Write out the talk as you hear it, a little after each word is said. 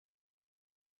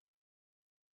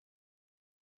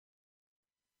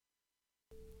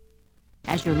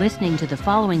As you're listening to the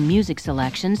following music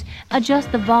selections,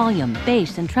 adjust the volume,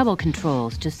 bass, and treble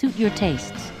controls to suit your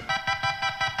tastes.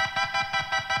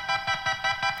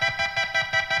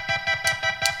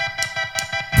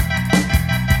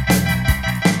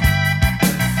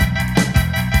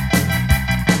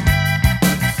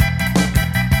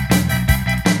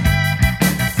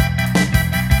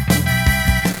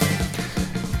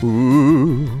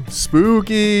 Ooh,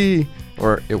 spooky!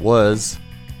 Or it was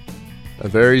a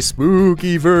very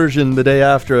spooky version the day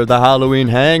after the Halloween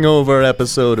Hangover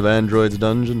episode of Android's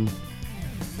Dungeon.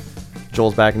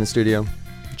 Joel's back in the studio.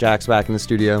 Jack's back in the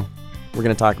studio. We're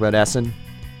going to talk about Essen.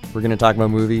 We're going to talk about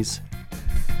movies.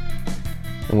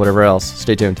 And whatever else.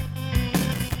 Stay tuned.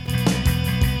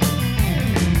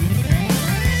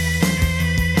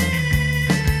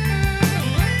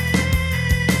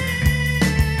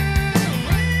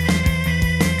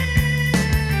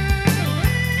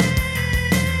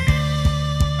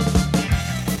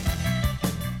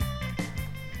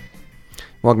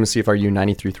 Welcome to CFRU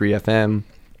 93.3 FM,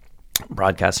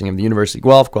 broadcasting of the University of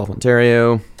Guelph,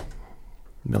 Ontario,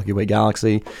 Milky Way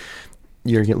Galaxy.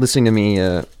 You're listening to me,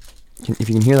 if you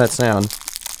can hear that sound,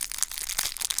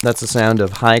 that's the sound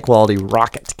of high-quality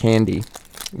rocket candy,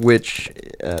 which,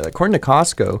 according to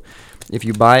Costco, if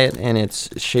you buy it and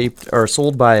it's shaped or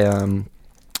sold by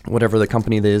whatever the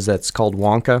company that is that's called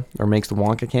Wonka or makes the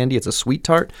Wonka candy, it's a sweet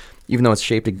tart, even though it's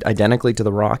shaped identically to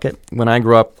the rocket. When I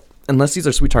grew up, unless these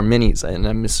are Sweet Tart Minis, and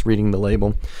I'm misreading the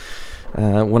label.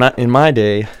 In my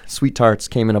day, Sweet Tarts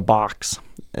came in a box,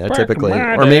 typically,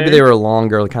 or maybe they were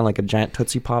longer, kind of like a giant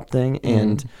Tootsie Pop thing.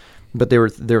 But they were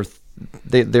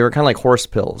kind of like horse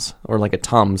pills, or like a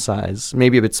Tum size,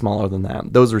 maybe a bit smaller than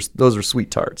that. Those are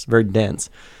Sweet Tarts, very dense.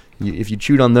 If you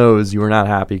chewed on those, you were not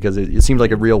happy because it seemed like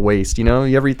a real waste. You know,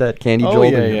 you ever eat that candy, Joel?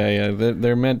 Oh, yeah.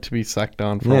 They're meant to be sucked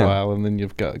on for a while, and then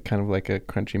you've got kind of like a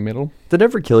crunchy middle. Did it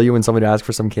ever kill you when somebody asks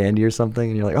for some candy or something,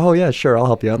 and you're like, oh, yeah, sure, I'll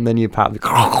help you out, and then you pop,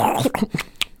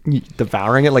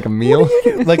 devouring it like a meal?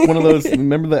 Like one of those,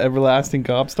 remember the everlasting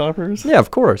gobstoppers? Yeah,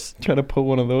 of course. Try to put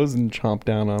one of those and chomp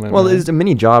down on it. Well, it's a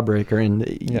mini jawbreaker,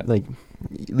 and like...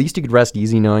 At least you could rest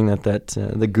easy knowing that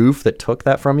the goof that took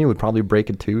that from you would probably break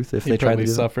a tooth if they tried to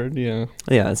do suffered, yeah.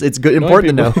 Yeah, it's good, important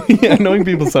to know. Yeah, knowing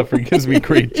people suffer gives me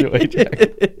great joy, Jack.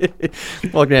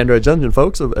 Welcome to Android Dungeon,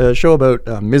 folks. A show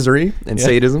about misery and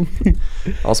sadism.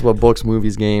 Also about books,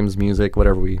 movies, games, music,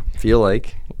 whatever we feel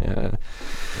like.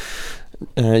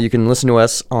 You can listen to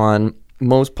us on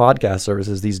most podcast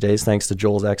services these days, thanks to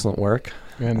Joel's excellent work.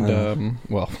 And,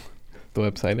 the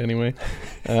website anyway.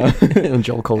 And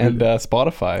Joel Colby. And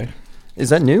Spotify. Is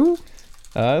that new?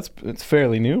 It's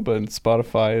fairly new, but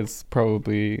Spotify is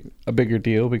probably a bigger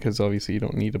deal because obviously you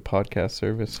don't need a podcast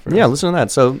service for us. Listen to that.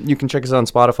 So you can check us out on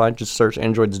Spotify. Just search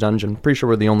Android's Dungeon. Pretty sure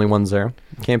we're the only ones there.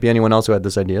 Can't be anyone else who had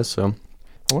this idea, so...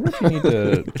 I wonder if you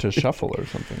need to shuffle or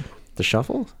something. To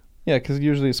shuffle? Yeah, because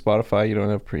usually Spotify, you don't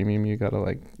have premium. You got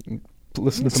to,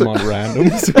 listen to them on random.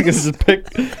 So you can just pick,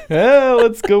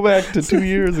 let's go back to 2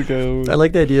 years ago. I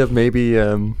like the idea of maybe,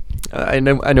 I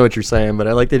know what you're saying, but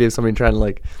I like the idea of somebody trying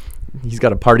to, he's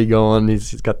got a party going,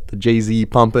 he's got the Jay-Z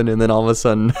pumping, and then all of a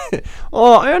sudden,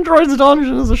 Android's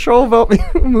Dungeon is a show about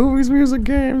movies, music,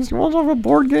 games. You want to talk about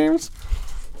board games?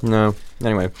 No.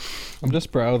 Anyway. I'm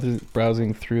just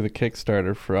browsing through the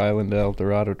Kickstarter for Island El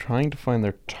Dorado, trying to find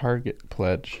their target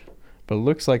pledge. But it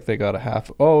looks like they got a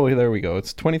half. Oh, there we go.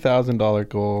 It's $20,000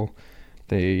 goal.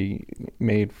 They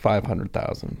made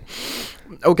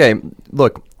 $500,000. Okay,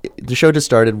 look, the show just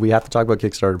started. We have to talk about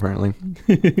Kickstarter, apparently.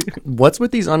 What's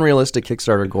with these unrealistic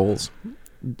Kickstarter goals?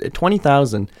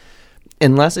 20,000,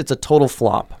 unless it's a total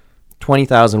flop,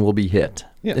 20,000 will be hit.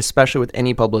 Yeah. Especially with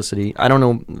any publicity. I don't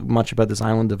know much about this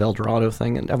Island of El Dorado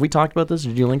thing. And have we talked about this?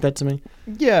 Did you link that to me?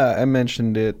 Yeah, I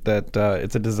mentioned it, that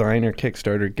it's a designer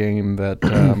Kickstarter game that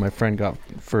my friend got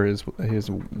for his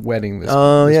wedding this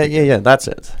weekend. Yeah, that's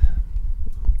it.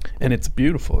 And it's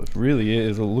beautiful. It really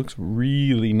is. It looks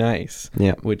really nice.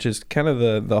 Yeah. Which is kind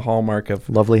of the hallmark of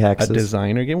lovely hexes. A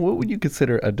designer game. What would you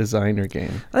consider a designer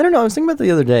game? I don't know. I was thinking about it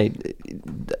the other day.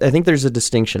 I think there's a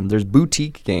distinction. There's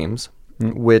boutique games,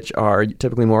 which are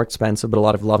typically more expensive, but a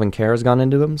lot of love and care has gone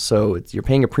into them. So you're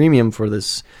paying a premium for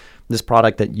this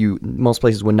product that most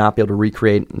places would not be able to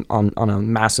recreate on a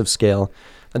massive scale.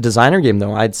 A designer game,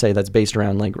 though, I'd say that's based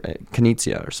around like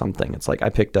Knizia or something. It's like I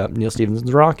picked up Neil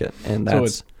Stephenson's Rocket, and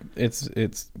that's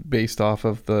it's based off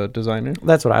of the designer.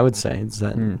 That's what I would say. It's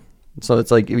that. So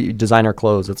it's like designer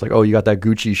clothes. It's like, oh, you got that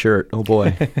Gucci shirt. Oh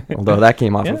boy. Although that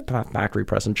came off of factory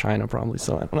press in China, probably.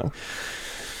 So I don't know.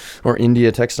 Or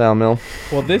India Textile Mill.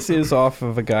 Well, this is off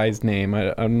of a guy's name.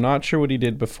 I'm not sure what he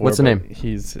did before. What's the name?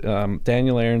 He's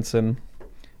Daniel Aronson.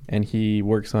 and he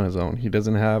works on his own. He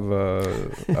doesn't have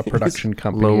a production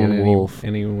company lone in wolf.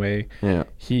 any way. Yeah.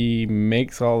 He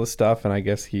makes all the stuff, and I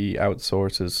guess he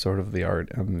outsources sort of the art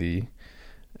and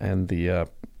the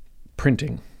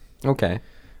printing. Okay.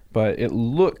 But it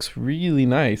looks really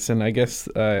nice, and I guess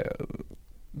I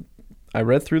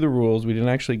read through the rules. We didn't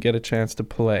actually get a chance to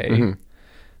play, Mm-hmm.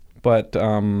 but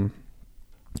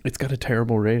it's got a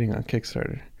terrible rating on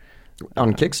Kickstarter.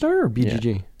 On Kickstarter or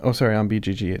BGG? Yeah. Oh, sorry, on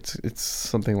BGG. It's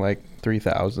something like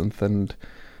 3,000th, and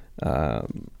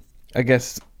I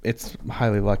guess it's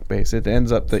highly luck based. It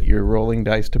ends up that you're rolling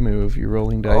dice to move, you're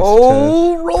rolling dice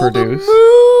to produce.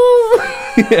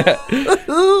 Yeah.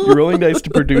 You're rolling dice to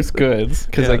produce goods,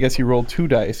 because I guess you roll 2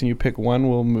 dice and you pick one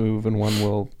will move and one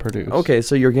will produce. Okay,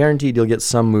 so you're guaranteed you'll get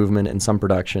some movement and some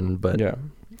production, but Yeah.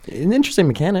 an interesting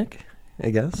mechanic, I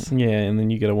guess. Yeah, and then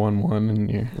you get a 1-1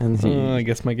 and you're, And I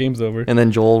guess my game's over. And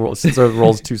then Joel rolls 2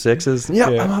 6s. Yeah,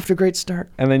 Yeah. I'm off to a great start.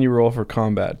 And then you roll for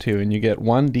combat too, and you get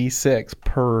 1d6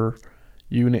 per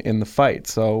unit in the fight.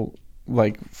 So,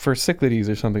 like for Cyclades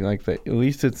or something like that, at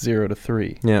least it's 0 to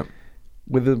 3. Yeah.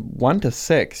 With a 1 to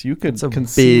 6, you could It's a big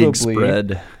conceivably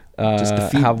spread. Just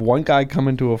defeat- have one guy come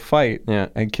into a fight Yeah.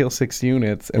 and kill 6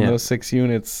 units, and Yeah. those 6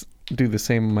 units do the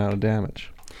same amount of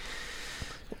damage.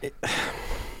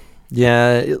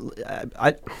 Yeah,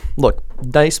 I look,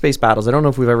 dice-based battles. I don't know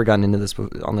if we've ever gotten into this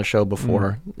on the show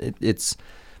before. It's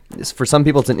for some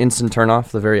people, it's an instant turnoff.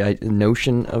 The very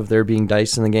notion of there being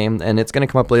dice in the game, and it's going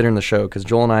to come up later in the show because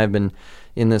Joel and I have been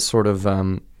in this sort of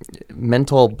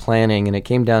mental planning, and it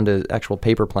came down to actual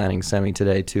paper planning semi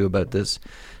today too about this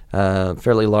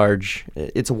fairly large.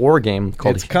 It's a war game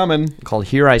called It's coming. called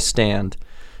Here I Stand.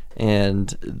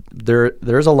 And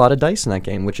there's a lot of dice in that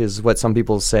game, which is what some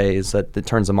people say is that it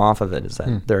turns them off of it, is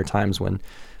that there are times when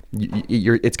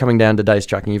it's coming down to dice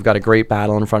chucking. You've got a great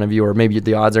battle in front of you, or maybe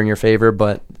the odds are in your favor,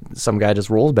 but some guy just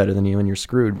rolls better than you and you're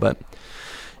screwed. But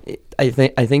I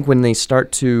think when they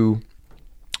start to,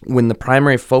 when the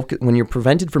primary focus, when you're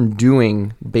prevented from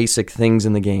doing basic things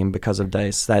in the game because of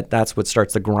dice, that's what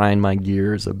starts to grind my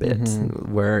gears a bit.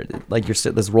 Where like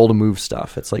this roll to move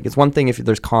stuff, it's like it's one thing if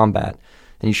there's combat.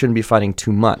 And you shouldn't be fighting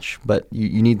too much, but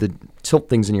you need to tilt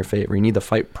things in your favor. You need to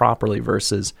fight properly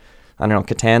versus, I don't know,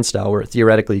 Catan style, where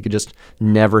theoretically you could just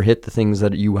never hit the things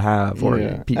that you have, or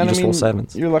you just roll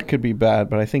 7s. Your luck could be bad,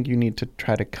 but I think you need to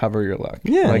try to cover your luck.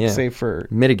 Say for...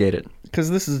 Mitigate it.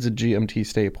 Because this is a GMT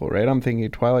staple, right? I'm thinking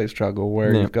Twilight Struggle,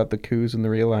 where you've got the coups and the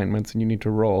realignments, and you need to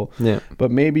roll. Yeah.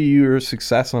 But maybe you're a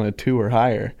success on a 2 or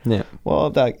higher. Yeah. Well,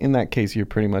 in that case, you're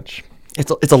pretty much...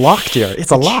 It's a lock, Jared.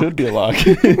 It's a lock. It should be a lock.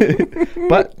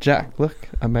 But, Jack, look,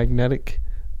 a magnetic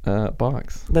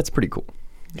box. That's pretty cool.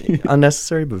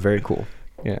 Unnecessary, but very cool.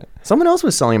 Yeah. Someone else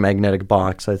was selling a magnetic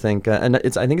box, I think, and I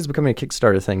think it's becoming a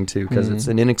Kickstarter thing too, because it's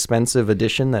an inexpensive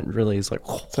edition that really is like.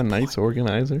 It's a nice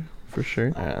organizer for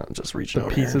sure. Just reaching. The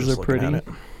over here, pieces just are looking pretty. at it.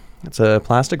 It's a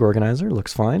plastic organizer.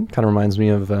 Looks fine. Kind of reminds me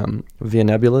of Via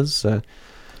Nebula's.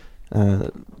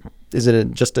 Is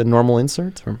it just a normal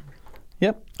insert? Or?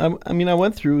 Yep. I mean, I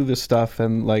went through this stuff,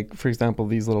 and like, for example,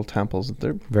 these little temples,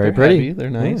 they're Very pretty. heavy,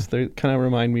 they're nice. They kind of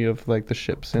remind me of like the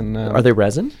ships in. Are they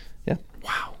resin? Yeah.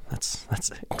 Wow, that's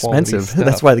expensive. stuff.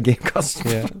 That's why the game costs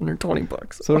Yeah.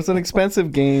 $120. So it's an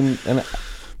expensive game, and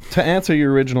to answer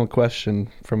your original question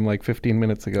from like 15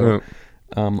 minutes ago,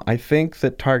 I think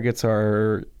that targets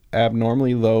are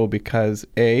abnormally low because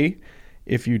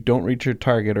if you don't reach your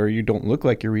target, or you don't look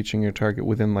like you're reaching your target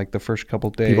within like the first couple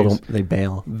days, they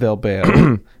bail. They'll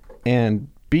bail. And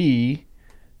B,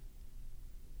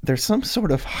 there's some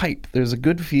sort of hype. There's a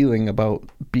good feeling about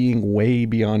being way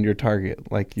beyond your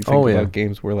target. Like you think about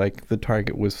games where like the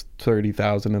target was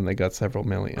 30,000 and they got several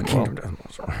million.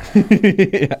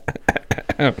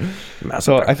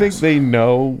 So I think they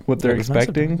know what they're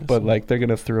expecting, but like they're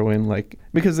gonna throw in like,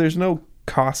 because there's no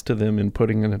cost to them in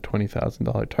putting in a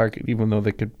 $20,000 target, even though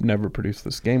they could never produce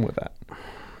this game with that.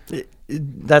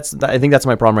 I think that's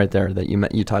my problem right there that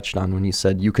you touched on when you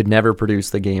said you could never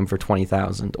produce the game for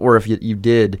 20,000, or if you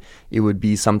did, it would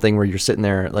be something where you're sitting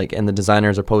there like, and the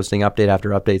designers are posting update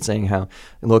after update saying how,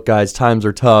 look guys, times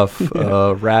are tough.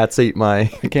 Rats ate my.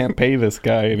 I can't pay this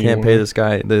guy anymore. Can't pay this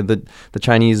guy. The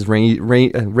Chinese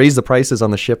raise the prices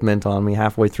on the shipment on me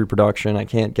halfway through production. I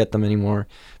can't get them anymore.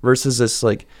 Versus this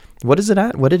like. What is it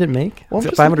at? What did it make? Well,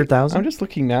 500,000? I'm just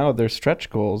looking now at their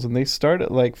stretch goals, and they start at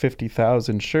like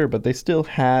 50,000, sure, but they still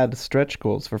had stretch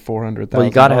goals for $400,000. Well, you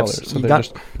got to have. So they're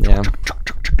just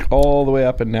all the way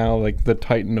up, and now like the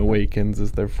Titan Awakens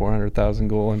is their 400,000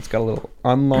 goal, and it's got a little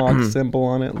unlock symbol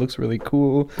on it. It looks really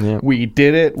cool. Yeah. We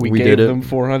did it. We gave them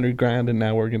 $400,000, and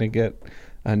now we're gonna get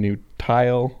a new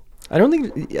tile. I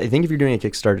think if you're doing a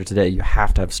Kickstarter today, you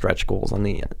have to have stretch goals on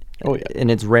the. Oh, yeah.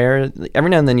 And it's rare. Every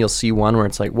now and then you'll see one where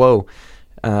it's like, whoa.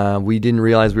 We didn't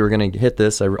realize we were going to hit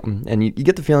this. And you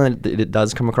get the feeling that it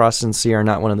does come across sincere,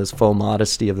 not one of this faux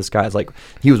modesty of this guy's like,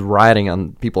 he was riding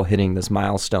on people hitting this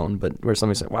milestone, but where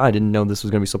somebody said, wow, I didn't know this was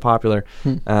going to be so popular.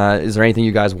 Is there anything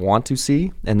you guys want to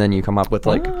see? And then you come up with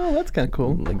like, oh, that's kind of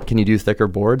cool. Like, can you do thicker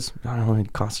boards? I don't know,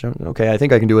 it costs, okay, I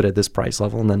think I can do it at this price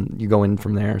level. And then you go in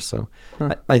from there. So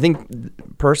I think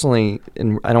personally,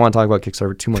 and I don't want to talk about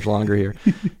Kickstarter too much longer here,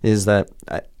 is that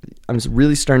I'm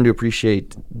really starting to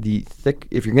appreciate the thick.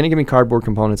 If you're going to give me cardboard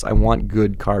components, I want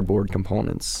good cardboard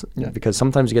components. Yeah. Because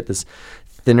sometimes you get this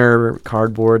thinner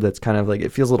cardboard that's kind of like,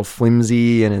 it feels a little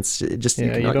flimsy, and it just you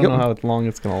don't know how long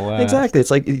it's going to last. Exactly. It's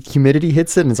like humidity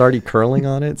hits it and it's already curling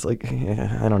on it. It's like,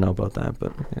 I don't know about that,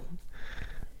 but. Yeah.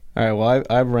 All right. Well,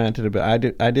 I've ranted a bit.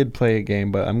 I did play a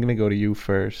game, but I'm going to go to you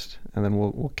first, and then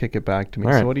we'll kick it back to me.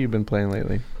 All right. So what have you been playing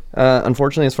lately?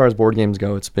 Unfortunately, as far as board games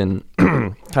go, it's been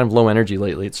kind of low energy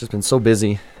lately. It's just been so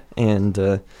busy, and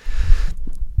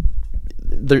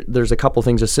there's a couple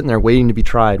things just sitting there waiting to be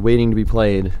tried, waiting to be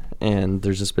played, and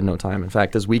there's just been no time. In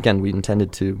fact, this weekend we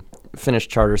intended to finish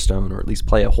Charterstone, or at least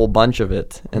play a whole bunch of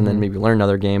it, and then maybe learn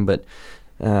another game, but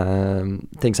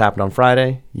things happened on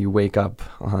Friday. You wake up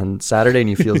on Saturday and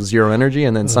you feel zero energy,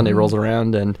 and then Sunday rolls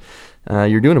around and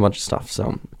you're doing a bunch of stuff.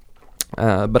 So,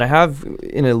 but I have,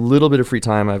 in a little bit of free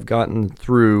time, I've gotten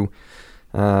through.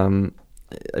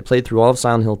 I played through all of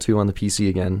Silent Hill 2 on the PC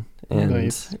again, and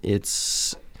Nice.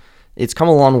 it's come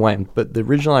a long way. But the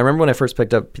original, I remember when I first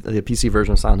picked up the PC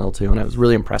version of Silent Hill 2, and I was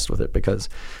really impressed with it because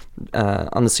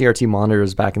on the CRT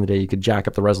monitors back in the day, you could jack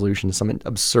up the resolution to some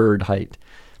absurd height.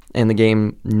 And the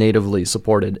game natively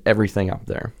supported everything up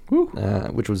there,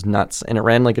 which was nuts. And it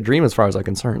ran like a dream as far as I'm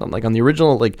concerned. Like on the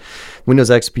original, like Windows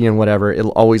XP and whatever, it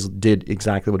always did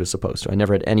exactly what it was supposed to. I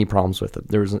never had any problems with it.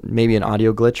 There was maybe an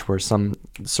audio glitch where some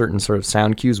certain sort of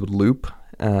sound cues would loop,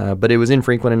 but it was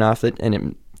infrequent enough and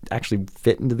it actually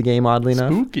fit into the game oddly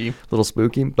enough. Spooky. A little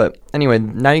spooky. But anyway,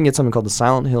 now you can get something called the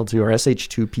Silent Hill 2 or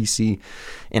SH2 PC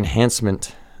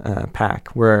Enhancement Pack,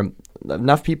 where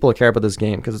enough people care about this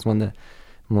game because it's one of the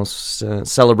most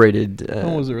celebrated.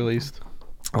 When was it released?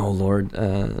 Oh Lord,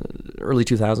 early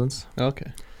 2000s. Okay.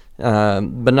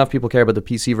 But enough people care about the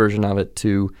PC version of it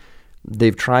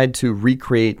they've tried to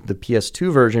recreate the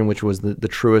PS2 version, which was the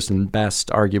truest and best,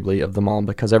 arguably, of them all,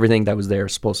 because everything that was there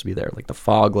is supposed to be there. Like the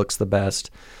fog looks the best,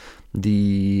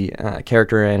 the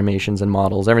character animations and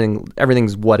models,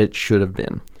 everything's what it should have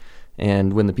been.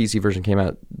 And when the PC version came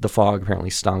out, the fog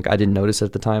apparently stunk. I didn't notice it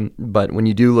at the time, but when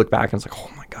you do look back, it's like, oh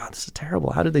my God, this is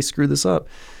terrible. How did they screw this up?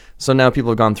 So now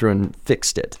people have gone through and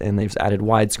fixed it, and they've added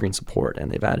widescreen support, and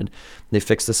they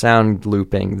fixed the sound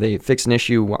looping. They fixed an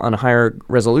issue on higher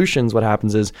resolutions. What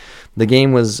happens is the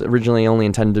game was originally only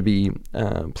intended to be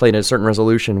played at a certain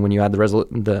resolution. When you add the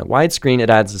widescreen, it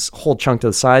adds this whole chunk to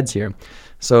the sides here.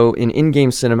 So in-game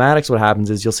cinematics, what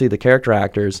happens is you'll see the character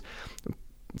actors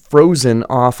frozen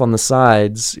off on the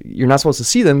sides. You're not supposed to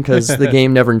see them because the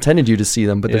game never intended you to see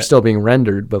them, but they're still being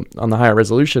rendered. But on the higher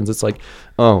resolutions, it's like,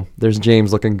 oh, there's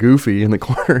James looking goofy in the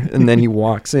corner, and then he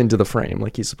walks into the frame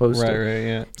like he's supposed to. Right,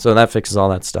 yeah. So that fixes all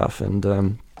that stuff,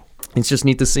 and it's just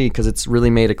neat to see because it's really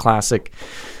made a classic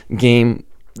game.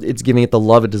 It's giving it the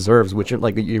love it deserves, which,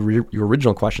 like your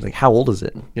original question, like how old is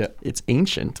it? Yeah. It's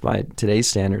ancient by today's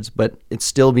standards, but it's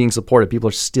still being supported. People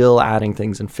are still adding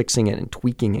things and fixing it and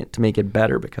tweaking it to make it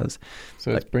better because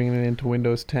So it's bringing it into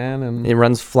Windows 10 and it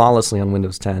runs flawlessly on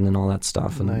Windows 10 and all that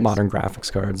stuff and Nice. modern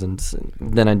graphics cards. And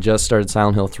then I just started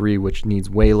Silent Hill 3, which needs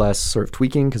way less sort of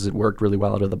tweaking because it worked really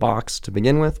well out of the box to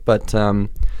begin with, but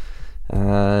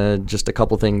just a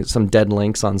couple things, some dead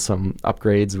links on some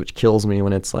upgrades, which kills me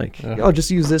when it's like, oh,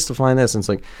 just use this to find this. And it's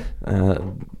like,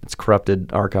 it's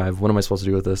corrupted archive. What am I supposed to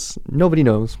do with this? Nobody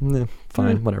knows.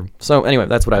 Fine, whatever. So anyway,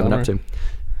 that's what I've been up to.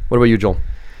 What about you, Joel?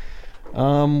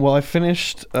 Well, I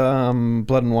finished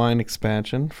Blood and Wine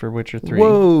expansion for Witcher 3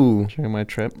 Whoa. during my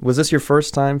trip. Was this your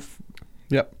first time?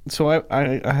 Yep. So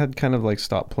I had kind of like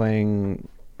stopped playing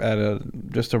at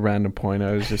just a random point.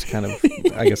 I was just kind of,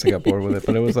 I guess I got bored with it,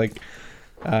 but it was like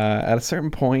at a certain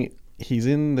point, he's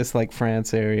in this like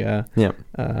France area,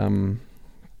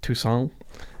 Toussaint,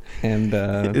 and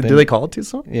do they call it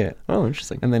Toussaint? Yeah. Oh,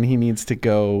 interesting. And then he needs to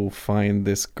go find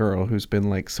this girl who's been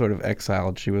like sort of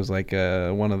exiled. She was like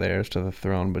one of the heirs to the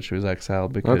throne, but she was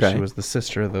exiled because she was the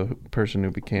sister of the person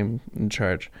who became in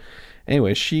charge.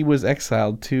 Anyway, she was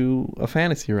exiled to a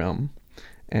fantasy realm.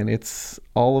 And it's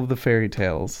all of the fairy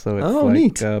tales. So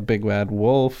it's like Big Bad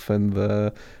Wolf and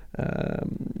the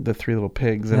Three Little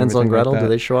Pigs. And Hansel and Gretel, like that. do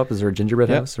they show up? Is there a gingerbread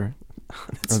house? Or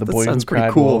the that Boy sounds Who pretty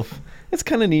Cried cool. Wolf. It's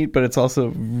kind of neat, but it's also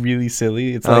really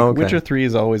silly. It's like okay. Witcher 3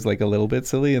 is always like a little bit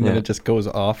silly, and then Yeah. it just goes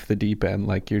off the deep end.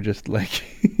 Like you're just like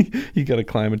you got to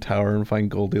climb a tower and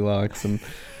find Goldilocks, and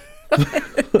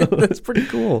That's pretty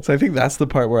cool. so I think that's the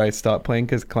part where I stopped playing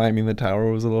because climbing the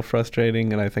tower was a little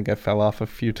frustrating, and I think I fell off a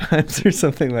few times or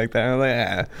something like that. I was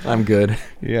like, I'm good.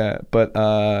 yeah. But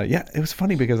yeah, it was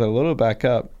funny because I loaded back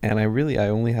up, and I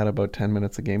only had about 10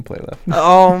 minutes of gameplay left.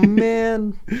 Oh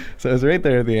man. So I was right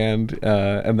there at the end,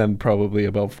 and then probably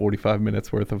about 45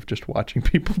 minutes worth of just watching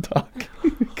people talk,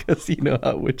 because you know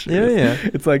how Witcher is. Yeah.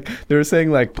 It's like they were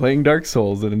saying like playing Dark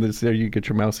Souls, and in this there you get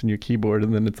your mouse and your keyboard,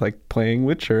 and then it's like playing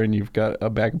Witcher, and you've got a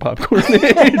bag of popcorn.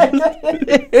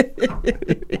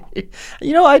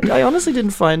 You know, I honestly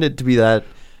didn't find it to be that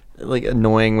like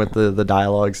annoying with the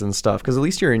dialogues and stuff, because at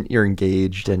least you're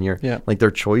engaged, and you're Yeah. like there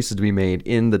are choices to be made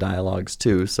in the dialogues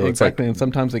too. So Exactly, and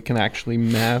sometimes it can actually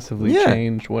massively Yeah.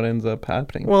 change what ends up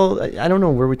happening. Well, I don't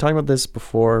know. Were we talking about this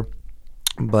before?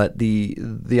 But the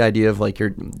idea of like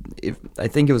I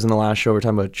think it was in the last show we were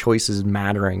talking about choices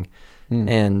mattering,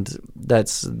 and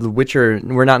that's The Witcher.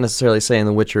 We're not necessarily saying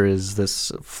The Witcher is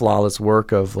this flawless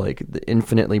work of like the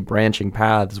infinitely branching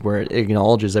paths where it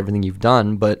acknowledges everything you've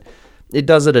done, but it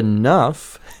does it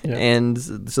enough, Yeah. and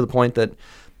to the point that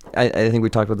I think we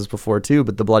talked about this before too,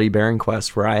 but the Bloody Baron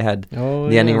quest where I had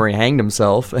the ending where he hanged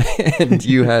himself and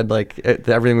you had like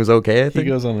everything was okay, I He think.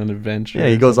 goes on an adventure. Yeah,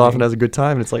 he or goes off and something. has a good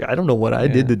time, and it's like, I don't know what I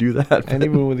did to do that. And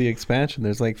even with the expansion,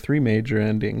 there's like 3 major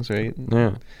endings, right?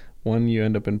 Yeah. One you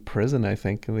end up in prison, I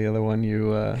think, and the other one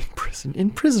you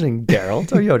Imprisoning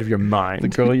Geralt? Are you out of your mind? the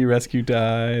girl you rescue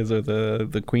dies, or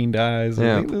the queen dies.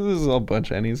 Yeah. I think this is all a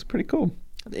bunch of endings. Pretty cool.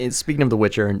 Speaking of The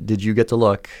Witcher, did you get to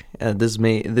look?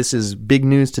 This is big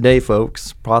news today,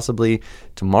 folks. Possibly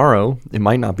tomorrow, it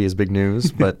might not be as big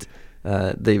news, but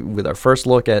with our first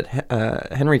look at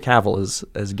Henry Cavill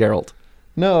as Geralt.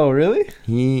 No, really?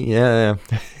 Yeah.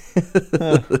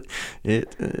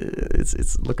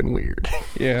 It's looking weird.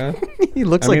 Yeah. He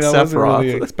looks I like mean, I wasn't Sephiroth.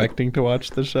 really expecting to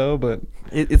watch the show, but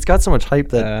It's got so much hype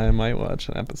that I might watch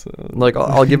an episode. like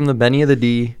I'll give him the Benny of the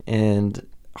D and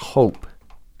hope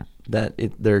that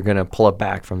they're gonna pull it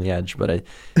back from the edge. But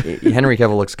Henry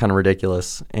Cavill looks kind of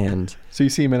ridiculous, and So you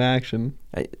see him in action.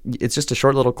 it's just a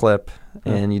short little clip,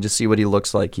 and you just see what he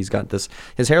looks like. He's got this.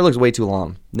 His hair looks way too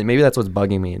long. Maybe that's what's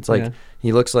bugging me. It's like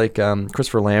he looks like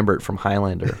Christopher Lambert from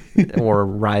Highlander or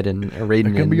Raiden.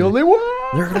 There can be only one.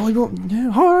 There can only be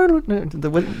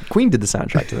one. Queen did the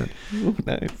soundtrack to that.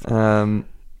 Nice.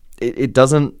 It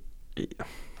doesn't.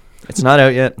 It's not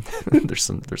out yet. there's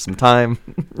some time,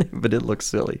 but it looks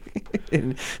silly.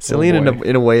 Silly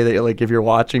in a way that like if you're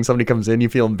watching somebody comes in, you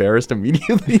feel embarrassed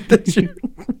immediately that you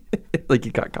like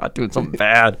you got caught doing something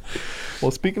bad. Well,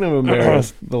 speaking of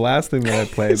embarrassed, the last thing that I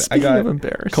played, I Speaking got of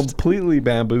embarrassed. completely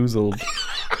bamboozled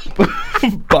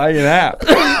by an app.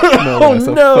 No, less,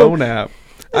 a no. phone app.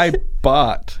 I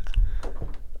bought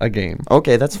a game.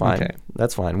 Okay, that's fine. Okay.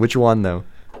 That's fine. Which one though?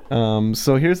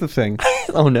 So here's the thing.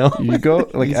 Oh no. You go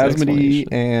like Easy Asmodee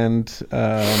explanation.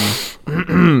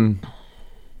 and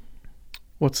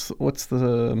what's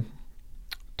the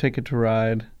Ticket to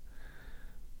Ride?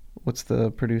 What's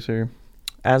the producer?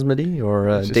 Asmodee or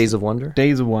It's just- Days of Wonder?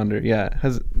 Days of Wonder. Yeah,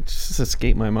 has just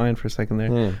escaped my mind for a second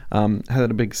there. Yeah.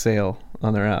 Had a big sale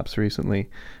on their apps recently,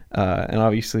 and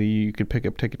obviously you could pick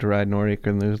up Ticket to Ride Nordic,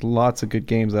 and there's lots of good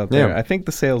games out there. Yeah. I think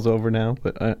the sale's over now,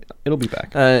 but it'll be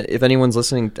back. If anyone's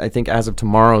listening, I think as of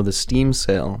tomorrow, the Steam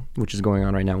sale, which is going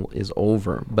on right now, is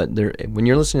over. But when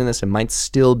you're listening to this, it might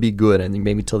still be good. I think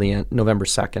maybe till the end, November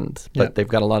 2nd. But Yeah. they've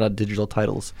got a lot of digital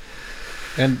titles.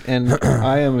 And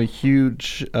I am a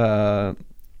huge.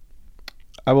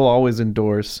 I will always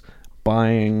endorse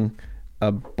buying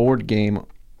a board game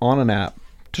on an app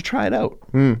to try it out.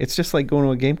 It's just like going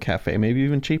to a game cafe, maybe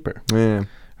even cheaper. Yeah.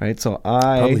 Right, so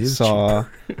Probably I is saw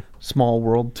Small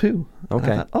World 2. And I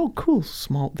Okay. thought, oh, cool!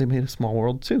 They made a Small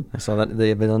World 2. I saw that they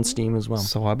have it on Steam as well.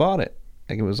 So I bought it.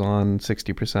 Like it was on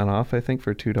 60% off, I think,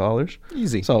 for $2.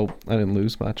 Easy. So I didn't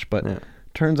lose much, but Yeah.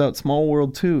 turns out Small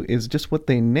World 2 is just what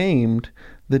they named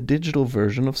the digital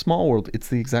version of Small World. It's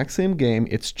the exact same game.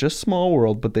 It's just Small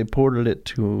World, but they ported it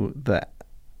to the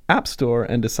App Store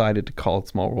and decided to call it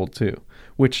Small World 2,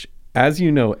 which, as you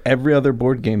know, every other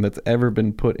board game that's ever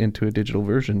been put into a digital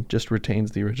version just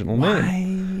retains the original name.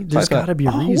 Why? So There's I thought, got to be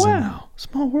a reason. Wow,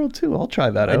 Small World 2. I'll try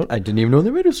that out. I didn't even know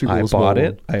they made a sequel. I to Small bought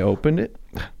World. it. I opened it.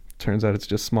 Turns out it's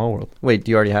just Small World. Wait,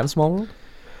 do you already have Small World?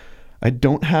 I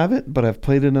don't have it, but I've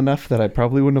played it enough that I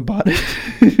probably wouldn't have bought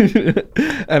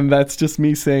it. And that's just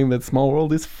me saying that Small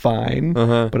World is fine.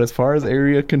 Uh-huh. But as far as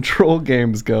area control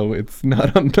games go, it's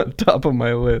not on the top of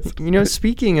my list. You know,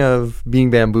 speaking of being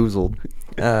bamboozled,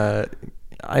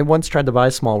 I once tried to buy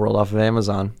Small World off of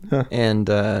Amazon, Huh. and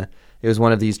it was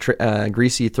one of these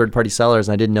greasy third-party sellers,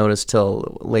 and I didn't notice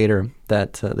till later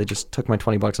that they just took my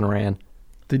 $20 and ran.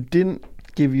 They didn't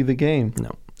give you the game.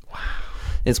 No. Wow.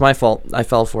 It's my fault. I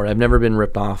fell for it. I've never been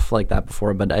ripped off like that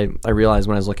before, but I realized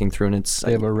when I was looking through, and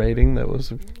They have a rating that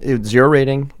was it was 0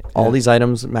 rating. All Yeah. these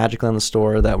items magically on the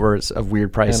store that were of weird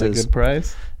and a prices. good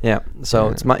price. Yeah. So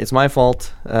Yeah. it's my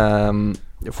fault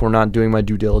for not doing my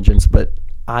due diligence, but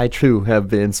I too have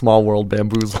been Small World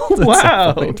bamboozled. at Wow.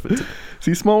 some point. But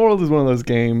See, Small World is one of those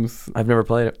games I've never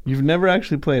played it. you've never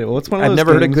actually played it. Well, it's one of I've those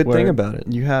never heard a games good thing where about it.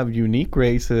 You have unique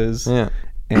races. Yeah.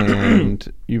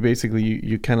 And you basically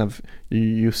you kind of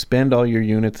you spend all your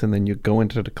units and then you go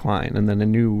into decline and then a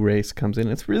new race comes in.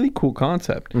 It's a really cool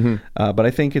concept, but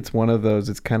I think it's one of those.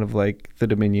 It's kind of like the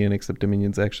Dominion, except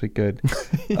Dominion's actually good.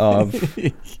 Of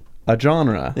a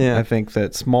genre. Yeah. I think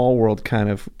that Small World kind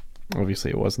of, obviously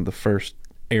it wasn't the first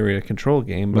area control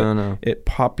game, but No. it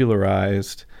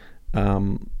popularized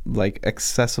like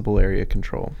accessible area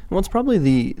control. Well, it's probably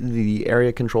the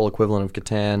area control equivalent of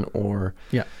Catan or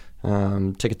Yeah.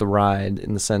 Ticket to Ride,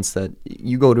 in the sense that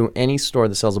you go to any store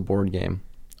that sells a board game,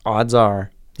 odds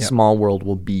are Yep. Small World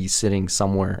will be sitting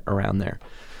somewhere around there.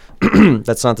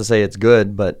 That's not to say it's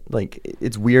good, but like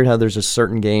it's weird how there's just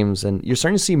certain games, and you're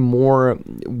starting to see more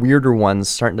weirder ones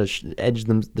starting to edge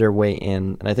them their way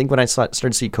in. And I think when I started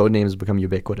to see Codenames become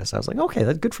ubiquitous, I was like, okay,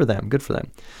 that's good for them, good for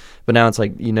them. But now it's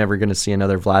like you're never going to see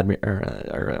another Vlada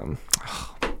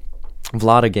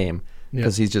game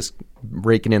because he's just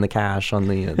raking in the cash on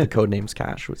the Codenames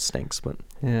cash, which stinks. But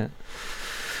Yeah.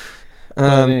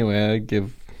 But anyway,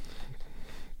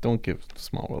 don't give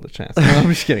Small World a chance. No, I'm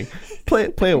just kidding.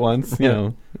 Play it once, you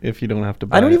know, if you don't have to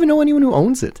buy it. I don't even know anyone who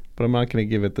owns it. But I'm not going to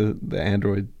give it the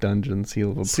Android Dungeon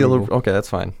seal of approval. Okay, that's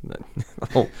fine.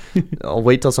 I'll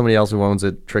wait till somebody else who owns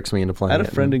it tricks me into I playing had it.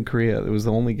 a friend in Korea. It was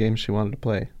the only game she wanted to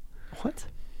play. What?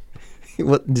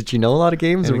 What, did she know a lot of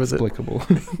games, or was it? Inexplicable.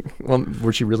 Well,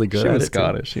 was she really good She at was it?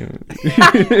 Scottish.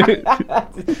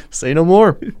 Say no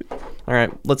more. All right,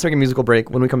 let's take a musical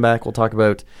break. When we come back, we'll talk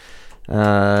about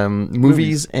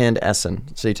movies and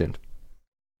Essen. Stay tuned.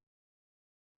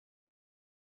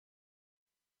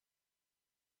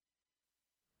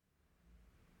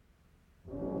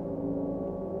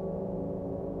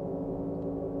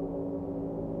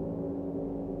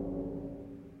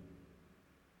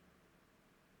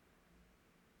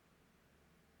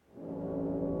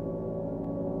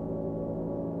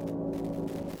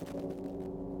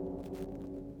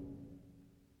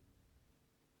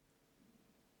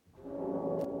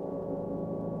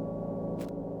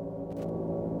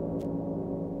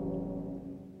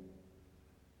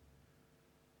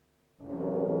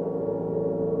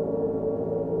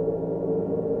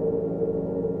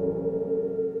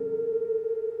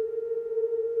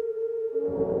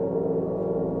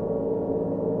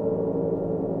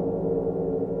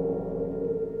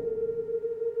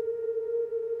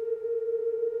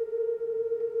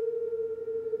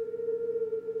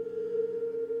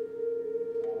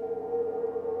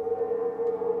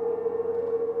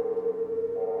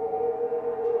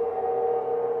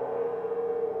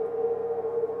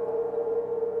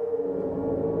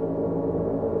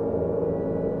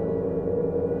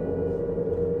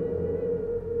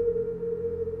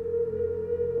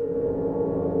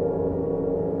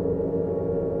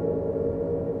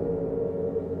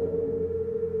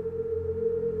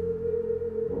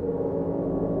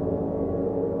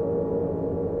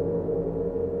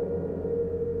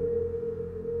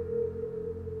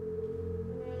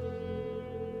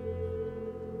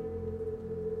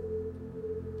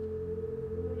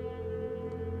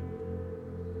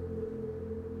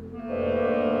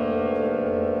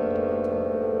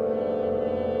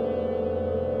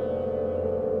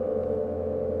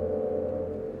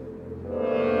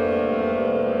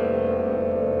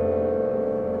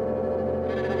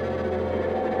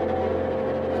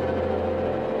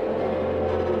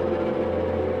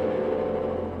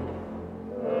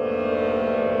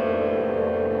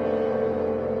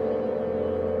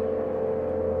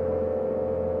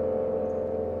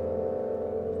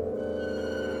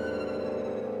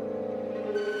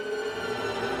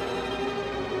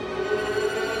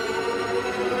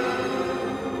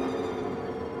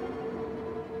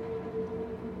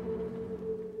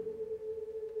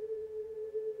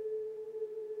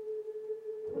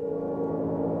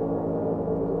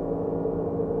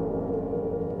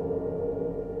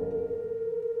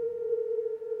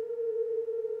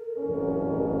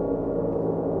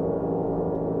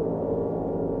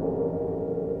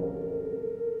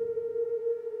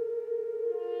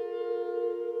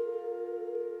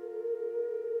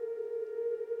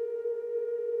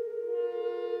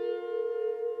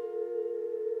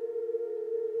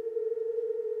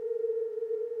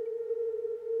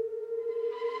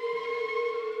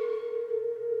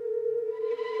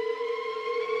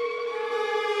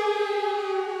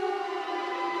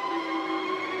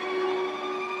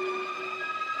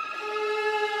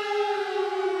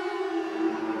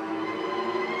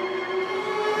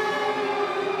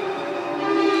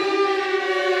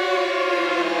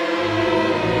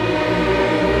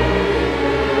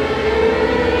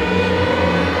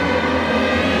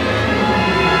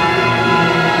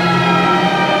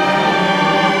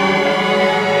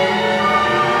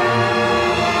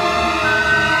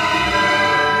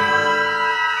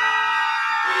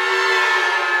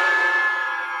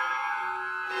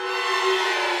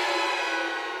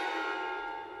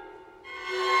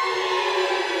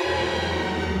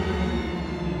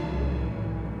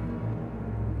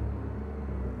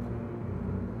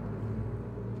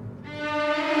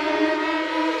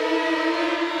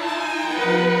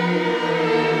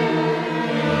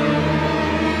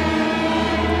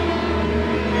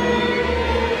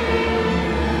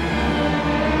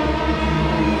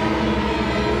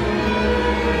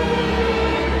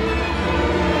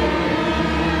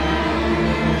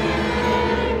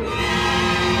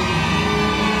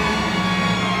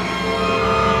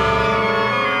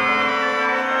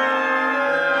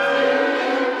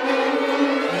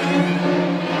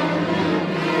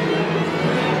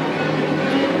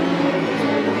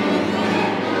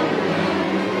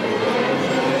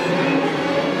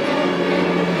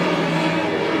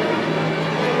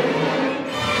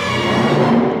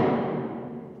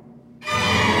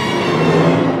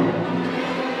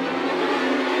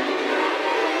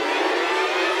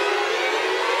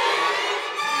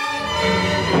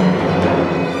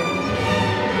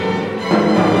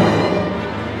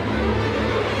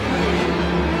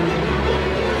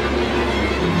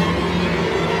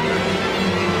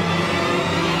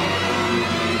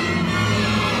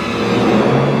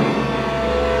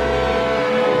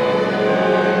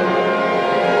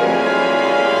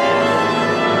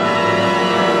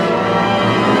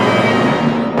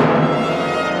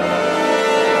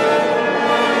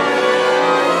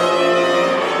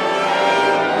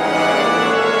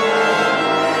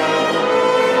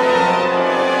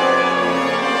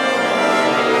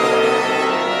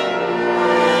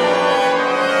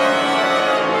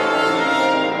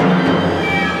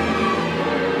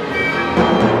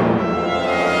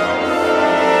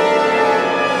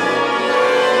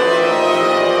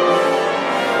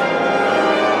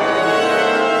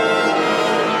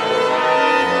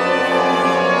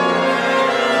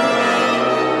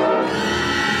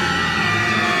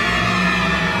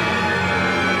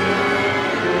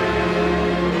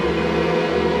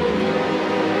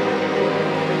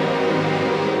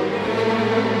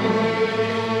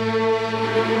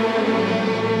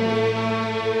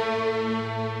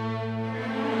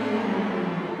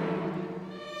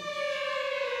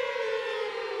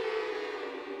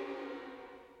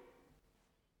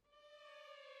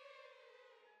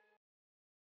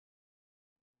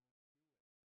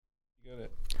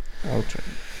 I'll try.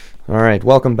 All right,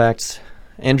 welcome back to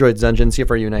Android's Dungeon,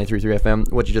 CFRU 93.3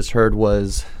 FM. What you just heard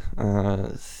was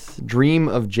Dream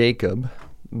of Jacob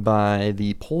by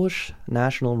the Polish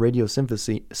National Radio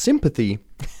Sympathy Symphony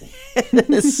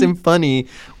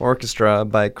Orchestra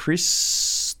by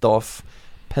Krzysztof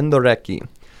Penderecki.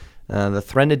 The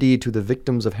Threnody to the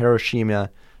Victims of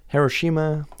Hiroshima,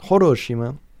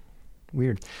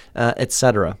 weird,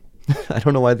 etc. I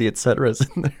don't know why the etc. is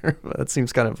in there, but that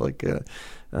seems kind of like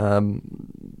I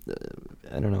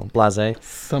don't know, blasé.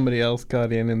 Somebody else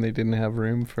got in and they didn't have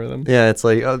room for them. Yeah, it's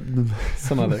like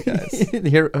Some other guys.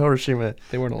 Hiroshima.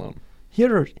 They weren't alone.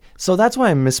 So that's why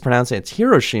I'm mispronouncing it. It's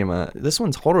Hiroshima. This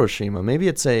one's Hiroshima. Maybe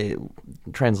it's a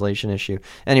translation issue.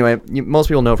 Anyway, most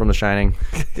people know from The Shining.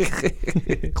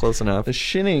 Close enough. The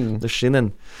Shining. The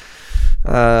Shining.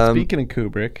 Speaking of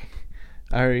Kubrick,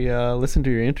 I listened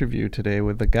to your interview today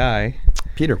with the guy,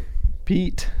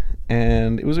 Pete,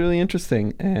 and it was really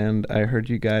interesting. And I heard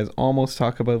you guys almost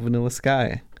talk about Vanilla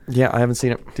Sky. Yeah, I haven't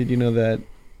seen it. Did you know that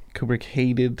Kubrick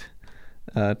hated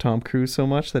Tom Cruise so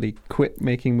much that he quit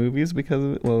making movies because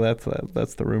of it? Well,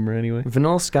 that's the rumor anyway.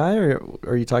 Vanilla Sky, or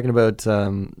are you talking about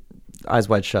Eyes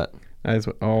Wide Shut? I've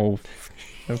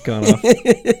gone off.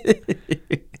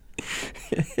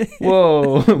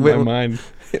 Whoa, my mind.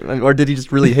 Or did he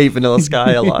just really hate Vanilla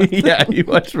Sky a lot? Yeah, he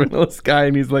watched Vanilla Sky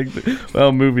and he's like,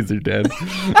 well, movies are dead.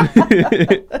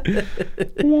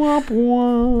 Womp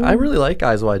womp. I really like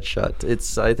Eyes Wide Shut.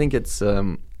 I think it's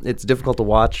difficult to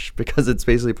watch because it's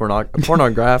basically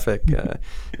pornographic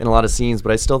in a lot of scenes,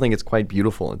 but I still think it's quite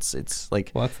beautiful. It's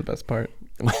like, well, that's the best part.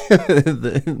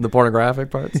 the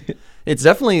pornographic parts. It's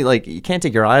definitely like you can't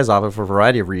take your eyes off it for a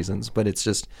variety of reasons, but it's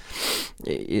just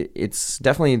it's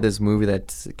definitely this movie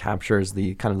that captures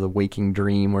the kind of the waking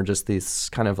dream, or just this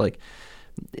kind of like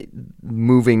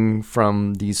moving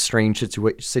from these strange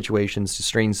situations to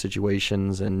strange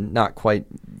situations and not quite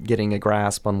getting a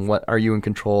grasp on what are you in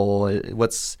control,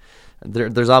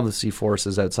 there's obviously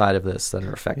forces outside of this that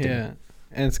are affecting. Yeah.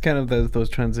 And it's kind of those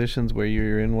transitions where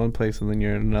you're in one place and then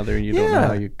you're in another and you don't know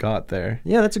how you got there.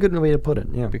 Yeah, that's a good way to put it.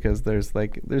 Yeah, because there's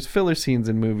filler scenes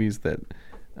in movies that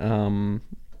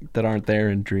aren't there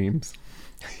in dreams.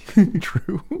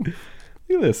 True. Look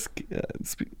at this.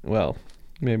 Well,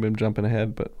 maybe I'm jumping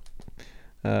ahead, but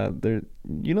the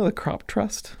Crop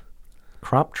Trust?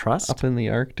 Crop Trust? Up in the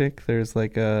Arctic, there's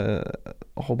like a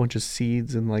whole bunch of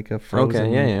seeds and like a frozen.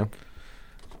 Okay, yeah.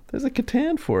 There's a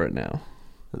Catan for it now.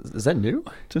 Is that new?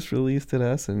 Just released at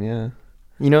Essen, yeah.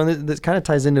 You know, this kind of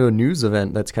ties into a news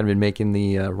event that's kind of been making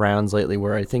the rounds lately,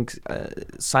 where I think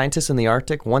scientists in the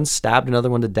Arctic, one stabbed another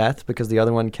one to death because the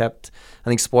other one kept, I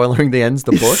think, spoiling the ends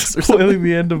of books. Spoiling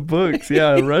the end of books,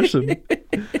 yeah, Russian.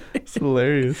 It's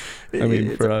hilarious. I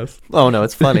mean, for us. Oh, no,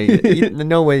 it's funny.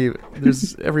 No way,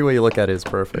 there's every way you look at it is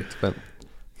perfect. But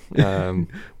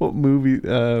what movie?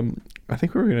 I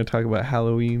think we were going to talk about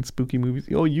Halloween, spooky movies.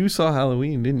 Oh, you saw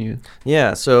Halloween, didn't you?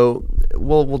 Yeah, so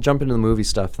we'll jump into the movie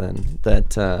stuff then.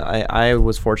 That I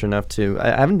was fortunate enough to.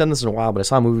 I haven't done this in a while, but I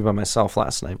saw a movie by myself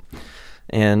last night,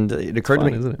 and it occurred to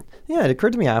me. Isn't it? Yeah, it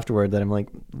occurred to me afterward that I'm like,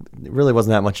 it really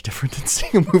wasn't that much different than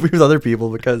seeing a movie with other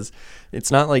people, because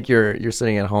it's not like you're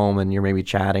sitting at home and you're maybe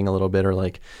chatting a little bit or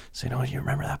like saying, "Oh, do you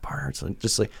remember that part?" So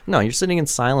just like, no, you're sitting in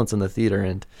silence in the theater,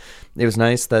 and it was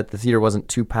nice that the theater wasn't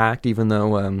too packed, even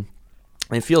though.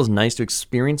 It feels nice to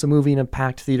experience a movie in a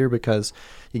packed theater because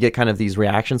you get kind of these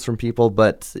reactions from people,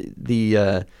 but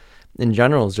in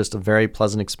general, it's just a very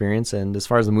pleasant experience. And as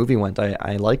far as the movie went,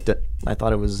 I liked it. I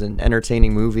thought it was an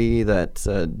entertaining movie that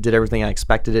did everything I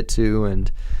expected it to, and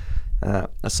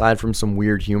aside from some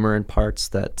weird humor in parts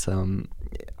that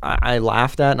I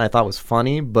laughed at and I thought was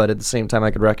funny, but at the same time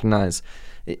I could recognize,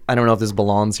 I don't know if this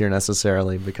belongs here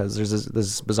necessarily, because there's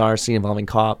this bizarre scene involving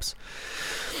cops.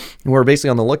 We're basically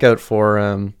on the lookout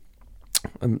for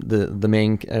the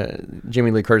main Jamie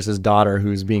Lee Curtis's daughter,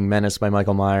 who's being menaced by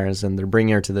Michael Myers, and they're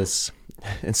bringing her to this,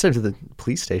 instead of the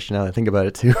police station, now that I think about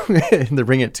it too, they're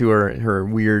bringing it to her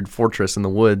weird fortress in the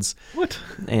woods. What?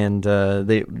 And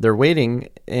they're waiting,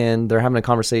 and they're having a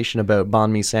conversation about banh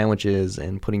mi sandwiches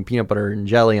and putting peanut butter and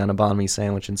jelly on a banh mi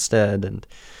sandwich instead, and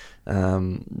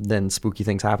then spooky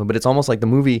things happen. But it's almost like the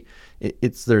movie,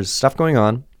 there's stuff going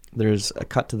on. There's a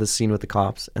cut to the scene with the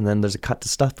cops, and then there's a cut to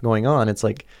stuff going on. It's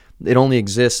like it only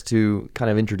exists to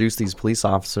kind of introduce these police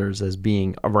officers as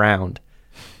being around,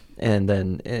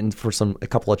 and for a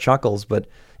couple of chuckles. But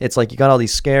it's like you got all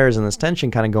these scares and this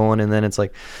tension kind of going, and then it's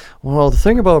like, well, the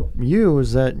thing about you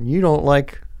is that you don't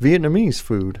like Vietnamese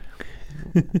food.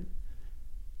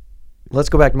 let's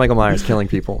go back to Michael Myers killing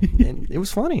people. And it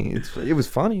was funny. It was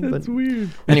funny. That's but weird.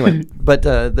 Anyway, but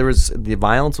the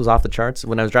violence was off the charts.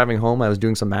 When I was driving home, I was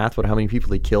doing some math about how many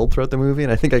people he killed throughout the movie,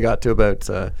 and I think I got to about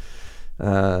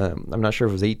I'm not sure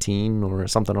if it was 18 or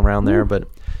something around there, but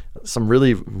some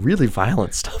really, really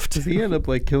violent stuff. Does he end up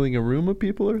like killing a room of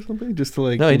people or something, just to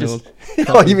like? No, he know, just.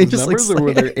 Oh, you mean just like? numbers, or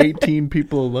were there 18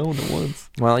 people alone at once?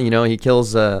 Well, he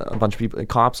kills a bunch of people,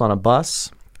 cops on a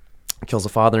bus. Kills a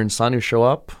father and son who show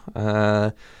up.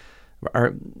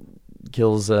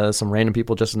 Kills some random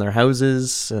people just in their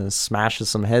houses. Smashes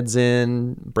some heads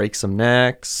in. Breaks some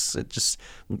necks. The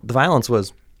violence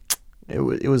was. It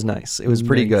was nice. It was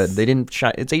pretty good. They didn't.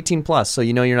 It's 18 plus, so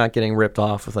you're not getting ripped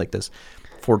off with like this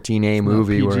 14A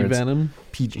movie PG where it's Venom.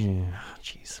 PG.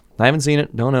 Jeez, I haven't seen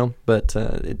it. Don't know, but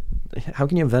how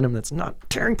can you have Venom that's not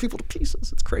tearing people to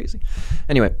pieces? It's crazy.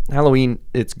 Anyway, Halloween.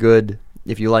 It's good.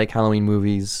 If you like Halloween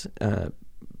movies,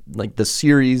 like the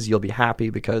series, you'll be happy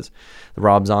because the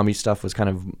Rob Zombie stuff was kind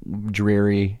of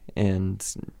dreary and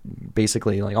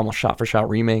basically like almost shot-for-shot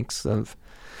remakes of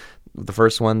the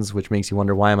first ones, which makes you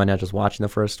wonder, why am I not just watching the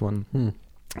first one?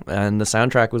 And the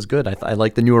soundtrack was good. I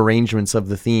like the new arrangements of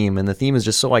the theme, and the theme is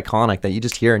just so iconic that you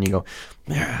just hear it and you go,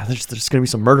 yeah, there's going to be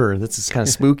some murder. This is kind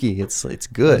of spooky. It's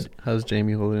good. How's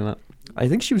Jamie holding up? I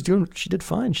think she did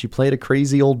fine. She played a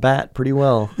crazy old bat pretty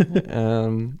well.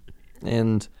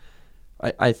 And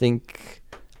I think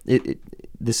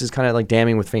this is kind of like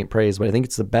damning with faint praise, but I think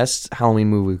it's the best Halloween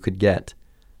movie we could get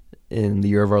in the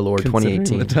year of our Lord, Considering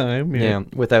 2018. the time, yeah.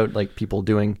 Without like people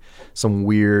doing some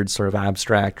weird sort of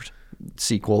abstract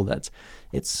sequel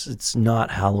it's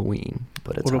not Halloween,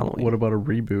 but it's Halloween. What about a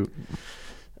reboot?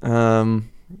 I'm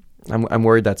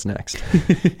worried that's next.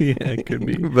 Yeah, it could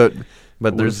be. but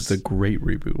What there's if it's a great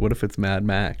reboot? What if it's Mad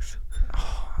Max?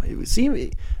 It would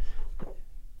seem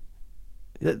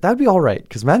that'd be all right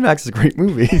because Mad Max is a great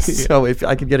movie. So if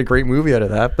I could get a great movie out of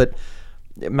that, but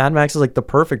Mad Max is like the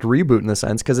perfect reboot in the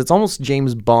sense because it's almost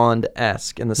James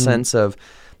Bond-esque in the sense of,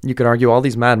 you could argue all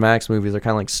these Mad Max movies are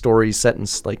kind of like stories set in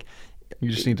like. You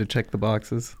just need to check the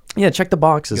boxes. Yeah, check the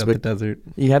boxes. You got the desert.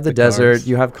 You have the desert, cars.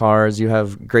 you have cars, you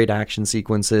have great action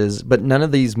sequences, but none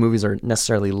of these movies are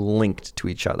necessarily linked to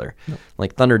each other. No.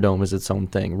 Like Thunderdome is its own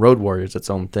thing, Road Warrior is its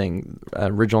own thing,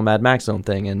 original Mad Max own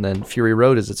thing, and then Fury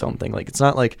Road is its own thing. Like, it's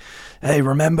not like, hey,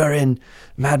 remember in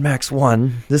Mad Max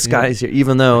 1, this guy's here,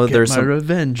 even though there's some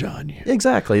revenge on you.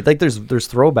 Exactly. Like there's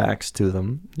throwbacks to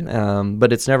them,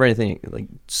 but it's never anything like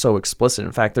so explicit.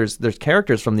 In fact, there's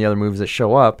characters from the other movies that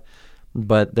show up,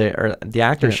 but the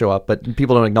actors show up, but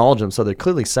people don't acknowledge them, so they're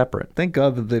clearly separate. Thank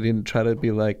God that they didn't try to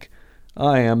be like,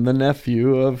 I am the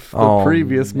nephew of the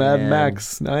previous Mad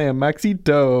Max. I am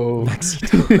Maxito.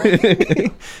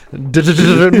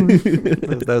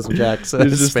 That was Jack's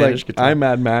just Spanish like, guitar. I'm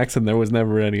Mad Max, and there was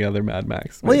never any other Mad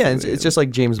Max. Well, yeah, it's just like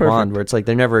James Bond, where it's like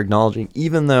they're never acknowledging,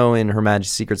 even though in Her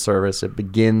Majesty's Secret Service it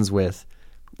begins with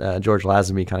George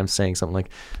Lazenby kind of saying something like,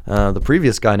 the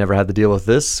previous guy never had to deal with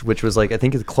this, which was like, I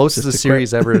think the closest the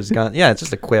series ever has gone. Yeah, it's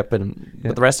just a quip, but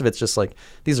the rest of it's just like,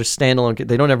 these are standalone.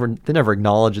 They never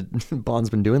acknowledge it. Bond's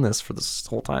been doing this for this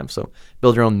whole time. So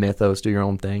build your own mythos, do your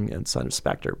own thing, inside of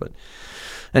Spectre. But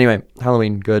anyway,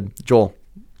 Halloween, good. Joel,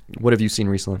 what have you seen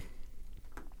recently?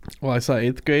 Well, I saw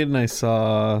 8th Grade, and I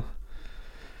saw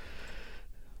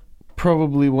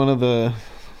probably one of the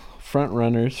front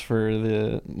runners for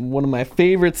one of my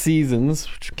favorite seasons,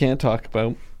 which we can't talk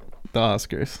about, the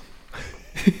Oscars.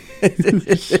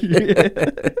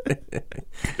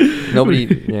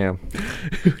 Nobody, yeah.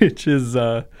 Which is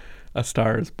A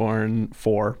Star Is Born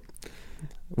 4.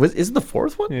 Is it the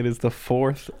fourth one? It is the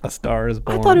fourth A Star Is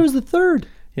Born. I thought it was the third.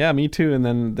 Yeah, me too. And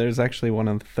then there's actually one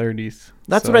in the 30s.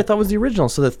 That's what I thought was the original.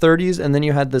 So the 30s, and then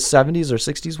you had the 70s or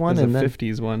 60s one, there's and a then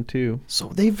 50s one too. So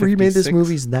they've remade this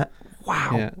movie's that.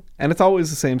 Wow. Yeah, and it's always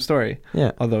the same story.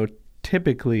 Yeah. Although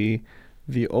typically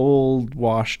the old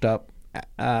washed up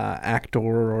actor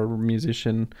or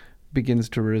musician begins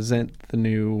to resent the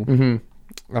new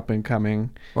up and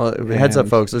coming. Well, heads up,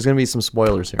 folks. There's going to be some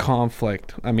spoilers here.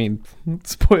 Conflict. I mean,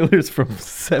 spoilers from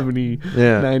 70,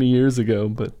 90 years ago.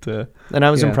 But and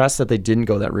I was impressed that they didn't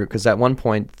go that route, because at one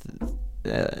point,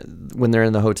 when they're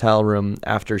in the hotel room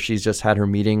after she's just had her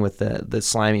meeting with the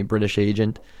slimy British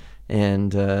agent,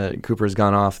 and Cooper's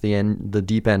gone off the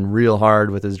deep end real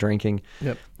hard with his drinking.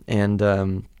 Yep.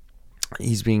 And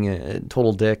he's being a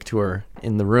total dick to her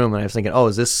in the room. And I was thinking,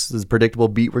 is this predictable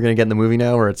beat we're going to get in the movie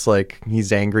now, where it's like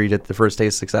he's angry at the first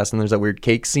day's success, and there's that weird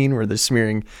cake scene where they're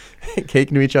smearing cake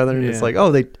into each other, and it's like,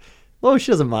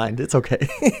 she doesn't mind. It's okay.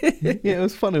 Yeah, it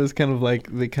was fun. It was kind of like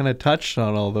they kind of touched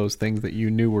on all those things that you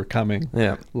knew were coming.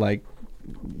 Yeah. Like,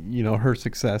 her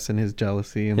success and his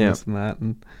jealousy and this and that.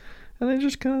 And and then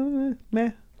just kind of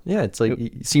meh. Yeah, it's like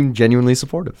he seemed genuinely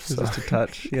supportive. It was just a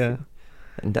touch, yeah.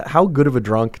 And how good of a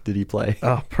drunk did he play?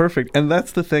 Oh, perfect. And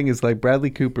that's the thing is, like, Bradley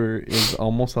Cooper is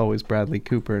almost always Bradley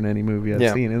Cooper in any movie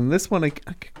I've seen. And this one, I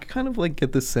kind of, like,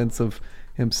 get the sense of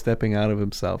him stepping out of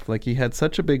himself. Like, he had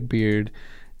such a big beard,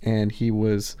 and he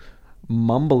was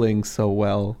mumbling so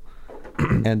well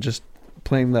and just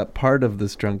playing that part of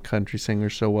this drunk country singer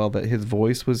so well that his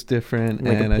voice was different.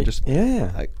 Like and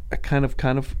I kind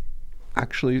of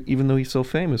actually, even though he's so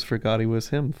famous, forgot he was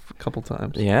him a couple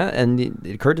times. Yeah, and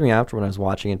it occurred to me after when I was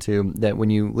watching it too that when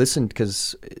you listen,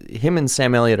 because him and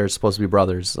Sam Elliott are supposed to be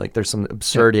brothers, like there's some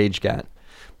absurd age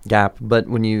gap, but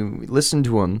when you listen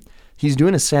to him, he's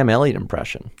doing a Sam Elliott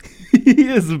impression. He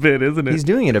is a bit, isn't it? He's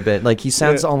doing it a bit, like he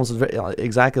sounds almost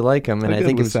exactly like him. And How I good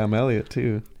think it was was Sam Elliott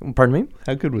too. Pardon me?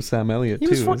 How good was Sam Elliott He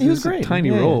was too? fun, he was a great.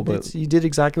 Tiny role, but he did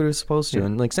exactly what he was supposed to.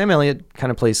 And like Sam Elliott kind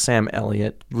of plays Sam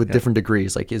Elliott with different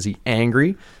degrees. Like, is he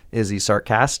angry? Is he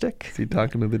sarcastic? is he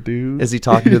talking to the dude? Is he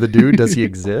talking to the dude? Does he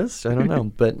exist? I don't know.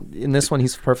 But in this one,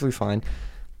 he's perfectly fine.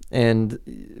 And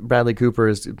Bradley Cooper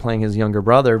is playing his younger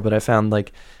brother. But I found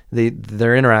like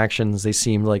their interactions, they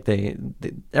seemed like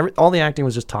all the acting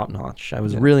was just top notch. I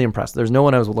was really impressed. There's no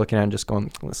one I was looking at and just going,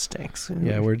 this stinks.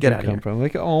 Yeah, where'd Get you out of come here. from?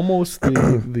 Like almost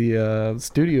the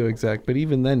studio exec, but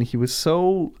even then he was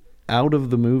so out of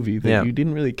the movie that you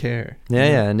didn't really care.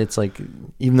 Yeah, and it's like,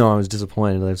 even though I was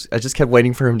disappointed, I just kept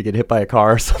waiting for him to get hit by a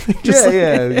car or something.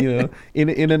 You know,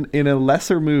 in a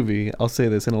lesser movie, I'll say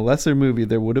this, in a lesser movie,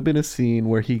 there would have been a scene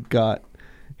where he got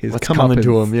his What's coming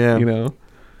to him, you know.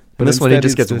 But this one, he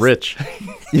just it's gets rich.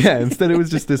 Yeah, instead it was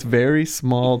just this very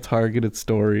small targeted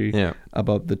story Yeah.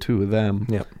 about the two of them.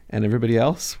 Yep. And everybody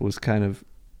else was kind of,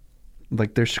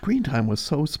 like, their screen time was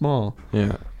so small.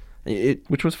 Yeah.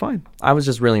 Which was fine. I was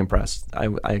just really impressed.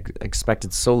 I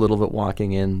expected so little of it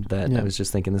walking in that I was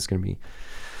just thinking it's gonna be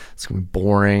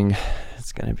boring.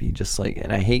 It's gonna be just like,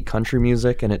 and I hate country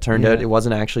music, and it turned out it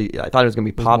wasn't actually. I thought it was gonna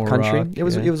be pop country. Rock, it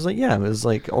was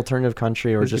like alternative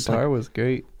country or His just guitar was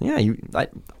great. Yeah,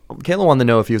 Kayla wanted to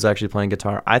know if he was actually playing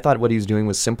guitar. I thought what he was doing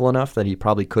was simple enough that he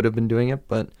probably could have been doing it,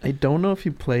 but I don't know if he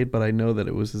played, but I know that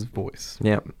it was his voice.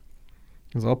 Yeah.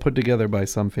 It was all put together by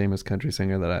some famous country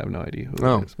singer that I have no idea who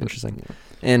it is. Interesting. Yeah.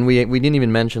 And we didn't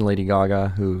even mention Lady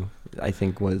Gaga, who I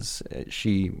think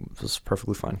she was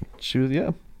perfectly fine. She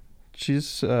was,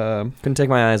 she's couldn't take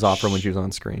my eyes off her when she was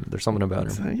on screen. There's something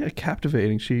about her.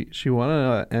 Captivating. She won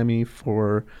an Emmy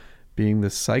for being the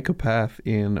psychopath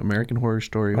in American Horror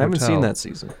Story Hotel. I haven't seen that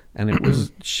season,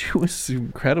 and she was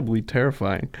incredibly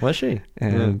terrifying. Was she?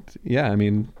 And I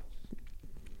mean,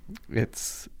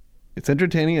 it's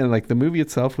entertaining, and like the movie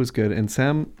itself was good. And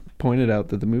Sam pointed out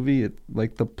that the movie,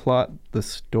 like the plot, the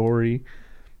story,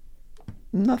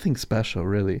 nothing special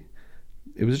really.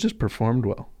 It was just performed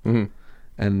well. Mm-hmm.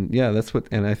 And that's what.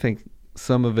 And I think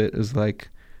some of it is like,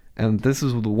 and this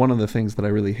is one of the things that I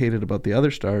really hated about the other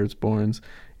Stars Borns,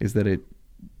 is that it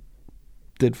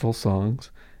did full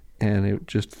songs. And it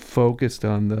just focused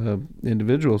on the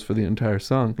individuals for the entire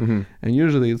song. Mm-hmm. And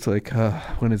usually it's like,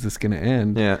 when is this going to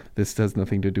end? Yeah. This has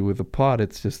nothing to do with the plot.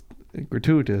 It's just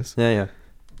gratuitous. Yeah.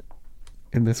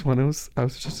 In this one,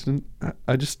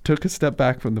 I just took a step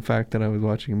back from the fact that I was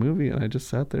watching a movie, and I just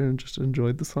sat there and just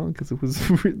enjoyed the song because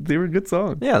they were good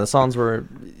songs. Yeah, the songs were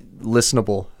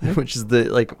listenable, which is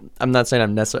I'm not saying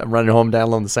I'm running home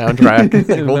downloading the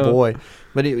soundtrack. Oh boy.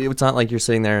 But it's not like you're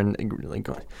sitting there and like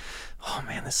going, oh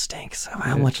man, this stinks.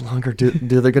 How much longer do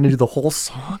they going to do the whole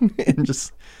song?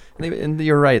 And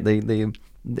you're right. They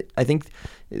I think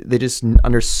they just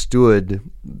understood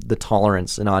the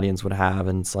tolerance an audience would have,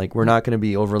 and it's like, we're not going to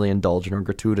be overly indulgent or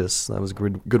gratuitous. That was a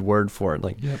good word for it.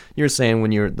 Like you're saying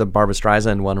when you're the Barbra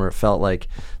Streisand one, where it felt like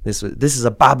this is a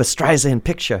Barbra Streisand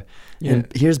picture,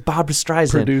 and here's Barbra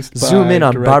Streisand. Produced Zoom by, in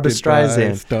on Barbra directed Streisand.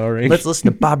 by, starring. Let's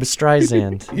listen to Barbra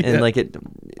Streisand, and like it.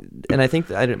 And I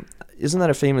think isn't that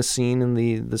a famous scene in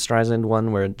the Streisand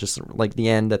one where it just like the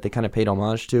end that they kind of paid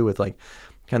homage to with like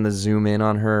kind of zoom in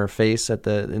on her face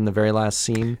in the very last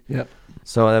scene. Yep.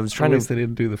 So I was trying to. They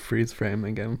didn't do the freeze frame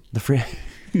again.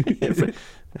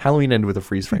 Halloween ended with a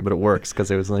freeze frame, but it works because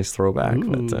it was a nice throwback.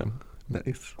 Ooh, but,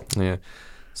 nice. Yeah.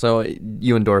 So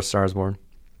you endorse Stars Born?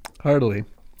 Heartily.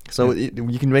 So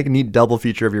you can make a neat double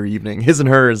feature of your evening, his and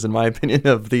hers, in my opinion.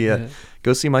 Of the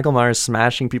go see Michael Myers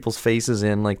smashing people's faces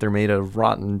in like they're made of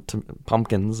rotten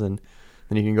pumpkins, and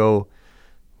then you can go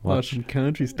watching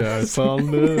country stars fall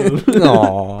in love.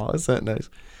 Aw, is that nice?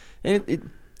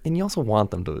 And you also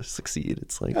want them to succeed.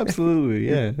 It's like absolutely,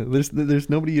 yeah. There's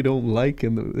nobody you don't like,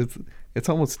 and it's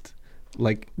almost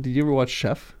like. Did you ever watch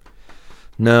Chef?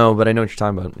 No, but I know what you're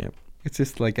talking about. Yeah. It's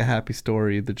just like a happy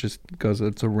story that just goes,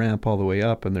 it's a ramp all the way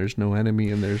up and there's no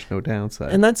enemy and there's no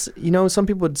downside. And that's, some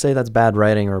people would say that's bad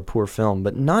writing or a poor film,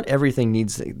 but not everything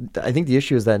needs, I think the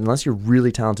issue is that unless you're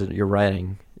really talented at your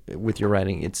writing,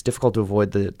 it's difficult to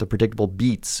avoid the predictable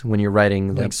beats when you're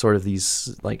writing, like sort of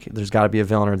these, like there's got to be a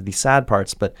villain or these sad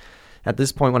parts. But at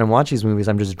this point when I watch these movies,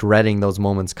 I'm just dreading those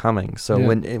moments coming. So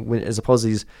when as opposed to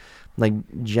these, like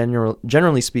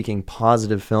generally speaking,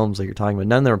 positive films like you're talking about,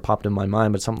 none of them popped in my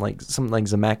mind, but something like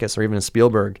Zemeckis or even a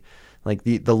Spielberg, like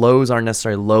the lows aren't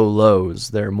necessarily low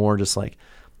lows. They're more just like,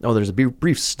 oh, there's a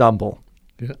brief stumble.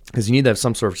 Yeah. Because you need to have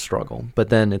some sort of struggle. But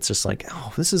then it's just like,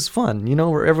 oh, this is fun.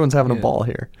 Where everyone's having a ball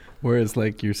here. Whereas,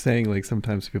 like you're saying, like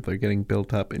sometimes people are getting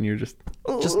built up, and you're just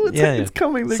it's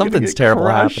coming. They're something's terrible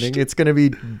happening. It's gonna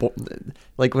be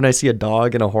like when I see a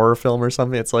dog in a horror film or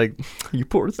something. It's like, you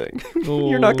poor thing,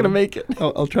 you're not gonna make it.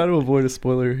 I'll try to avoid a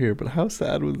spoiler here, but how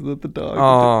sad was that the dog?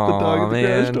 Oh, the dog at the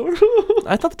garage door.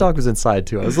 I thought the dog was inside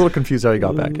too. I was a little confused how he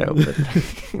got back out.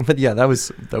 But yeah, that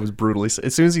was brutally.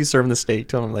 As soon as he's serving the steak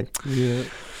to him, I'm like,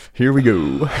 here we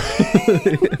go.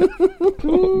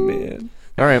 Oh man.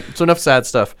 All right, so enough sad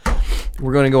stuff.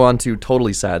 We're going to go on to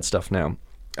totally sad stuff now.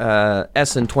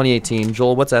 Essen 2018.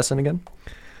 Joel, what's Essen again?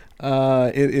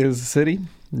 It is a city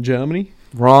in Germany.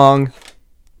 Wrong.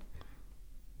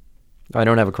 I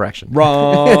don't have a correction.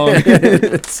 Wrong.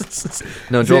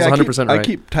 No, Joel's 100% right. I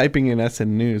keep typing in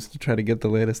Essen News to try to get the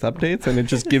latest updates, and it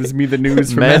just gives me the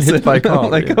news from Man Essen. hit by car,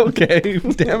 I'm like, okay,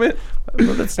 damn it.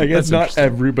 Well, I guess not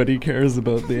everybody cares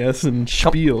about the Essen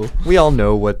spiel. We all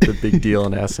know what the big deal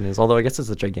in Essen is, although I guess it's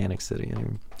a gigantic city.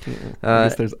 I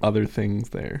guess there's other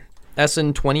things there.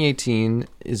 Essen 2018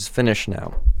 is finished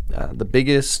now. The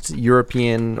biggest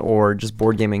European or just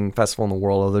board gaming festival in the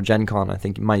world, although Gen Con I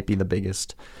think might be the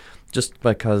biggest, just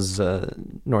because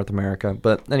North America.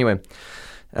 But anyway,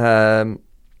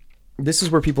 this is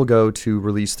where people go to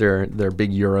release their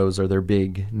big Euros or their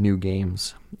big new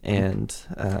games. And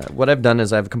what I've done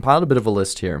is I've compiled a bit of a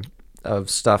list here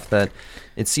of stuff that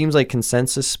it seems like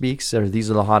consensus speaks, or these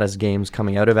are the hottest games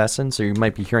coming out of Essen. So you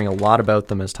might be hearing a lot about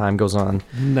them as time goes on.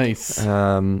 Nice.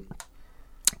 And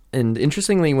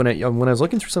interestingly, when I was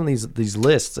looking through some of these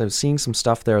lists, I was seeing some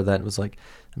stuff there that was like,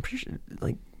 I'm pretty sure,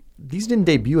 like, these didn't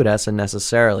debut at Essen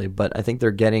necessarily, but I think they're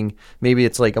getting, maybe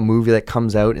it's like a movie that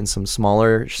comes out in some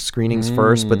smaller screenings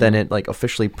first, but then it like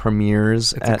officially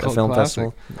premieres at a film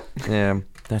festival. Yeah,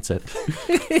 that's it.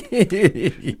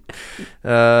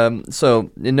 So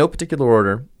in no particular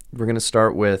order, we're going to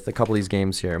start with a couple of these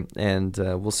games here, and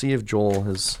we'll see if Joel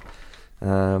has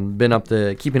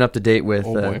been keeping up to date with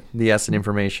the Essen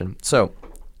information. So,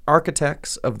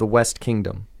 Architects of the West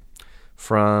Kingdom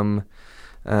from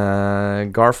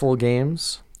Corful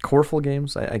Games.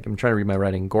 I'm trying to read my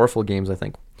writing. Corful Games, I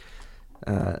think.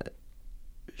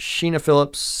 Sheena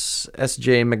Phillips,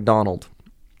 S.J. McDonald.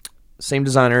 Same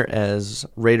designer as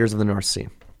Raiders of the North Sea.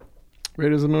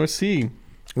 Raiders of the North Sea.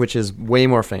 Which is way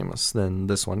more famous than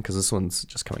this one, because this one's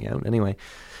just coming out. Anyway,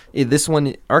 this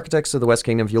one, Architects of the West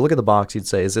Kingdom, if you look at the box, you'd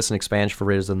say, is this an expansion for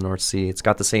Raiders of the North Sea? It's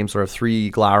got the same sort of three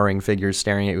glowering figures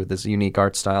staring at you with this unique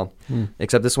art style.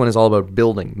 Except this one is all about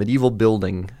building, medieval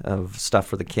building of stuff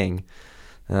for the king,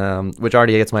 which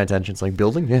already gets my attention. It's like,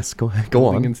 building? Yes, go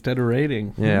on. Instead of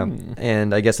raiding. Yeah,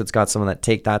 and I guess it's got some of that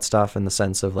take that stuff in the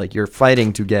sense of, like, you're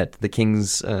fighting to get the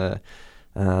king's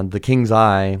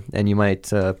eye, and you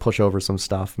might push over some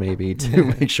stuff maybe to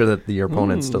make sure that your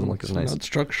opponent's doesn't look as nice. Not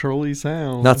structurally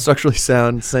sound.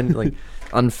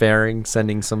 Unfairing,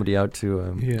 sending somebody out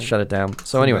to shut it down. So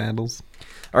some anyway, vandals.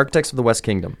 Architects of the West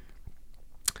Kingdom.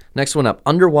 Next one up,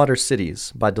 Underwater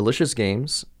Cities by Delicious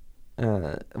Games.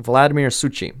 Vladimir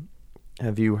Suchi.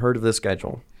 Have you heard of this guy,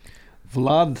 Joel?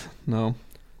 Vlad? No.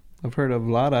 I've heard of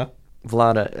Vlada.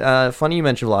 Vlada. Funny you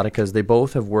mentioned Vlada because they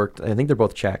both have worked, I think they're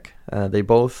both Czech. They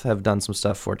both have done some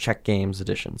stuff for Czech Games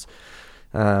editions.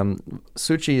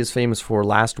 Suchi is famous for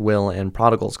Last Will and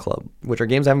Prodigal's Club, which are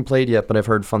games I haven't played yet, but I've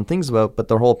heard fun things about. But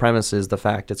their whole premise is the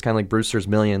fact it's kind of like Brewster's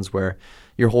Millions, where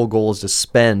your whole goal is to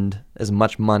spend as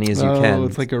much money as you can. Oh,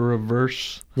 it's like a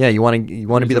reverse. Yeah, you want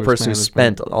to be the person who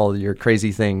spent all your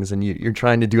crazy things, and you're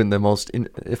trying to do it in the most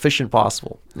efficient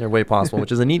possible, way possible,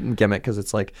 which is a neat gimmick because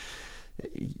it's like,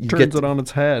 turns it on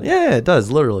its head. Yeah, it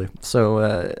does, literally.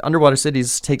 So Underwater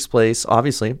Cities takes place,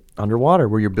 obviously, underwater,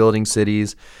 where you're building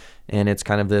cities, and it's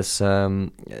kind of this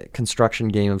construction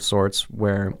game of sorts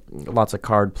where lots of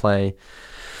card play.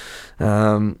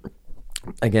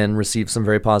 Again, received some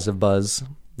very positive buzz.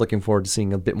 Looking forward to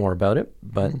seeing a bit more about it,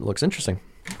 but it looks interesting.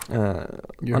 You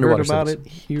heard about it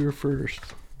here first.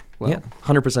 Well, yeah,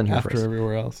 100% here after first.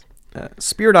 Everywhere else.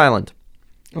 Spirit Island.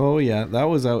 Oh, yeah. That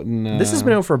was out in... this has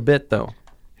been out for a bit, though.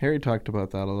 Harry talked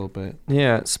about that a little bit.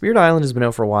 Yeah, Spirit Island has been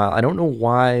out for a while. I don't know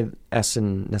why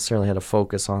Essen necessarily had a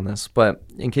focus on this, but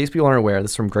in case people aren't aware,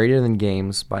 this is from Greater Than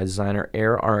Games by designer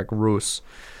Erik Roos.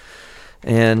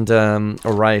 And,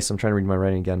 or Rice, I'm trying to read my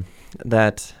writing again.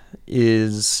 That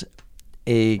is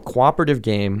a cooperative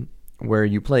game where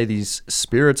you play these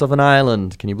spirits of an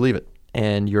island. Can you believe it?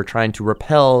 And you're trying to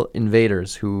repel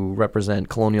invaders who represent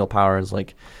colonial powers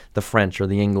like the French or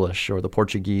the English or the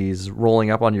Portuguese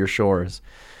rolling up onto your shores.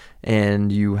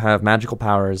 And you have magical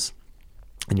powers,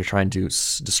 and you're trying to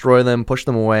destroy them, push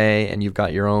them away, and you've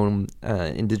got your own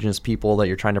indigenous people that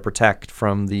you're trying to protect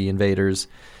from the invaders.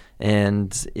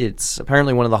 And it's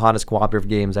apparently one of the hottest cooperative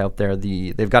games out there.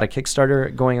 They've got a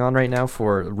Kickstarter going on right now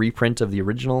for a reprint of the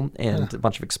original and a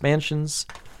bunch of expansions.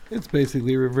 It's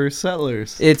basically Reverse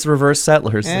Settlers. It's Reverse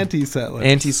Settlers. Anti-Settlers.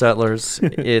 Anti-Settlers.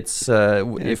 It's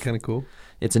It's kind of cool.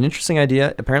 It's an interesting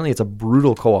idea. Apparently, it's a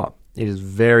brutal co-op. It is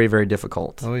very, very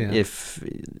difficult. Oh, yeah. If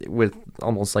with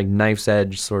almost like knife's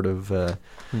edge sort of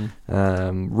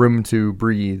room to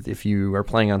breathe if you are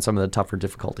playing on some of the tougher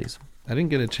difficulties. I didn't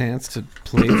get a chance to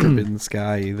play Forbidden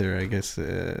Sky either. I guess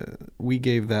we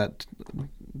gave that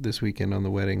this weekend on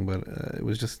the wedding, but it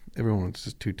was just everyone was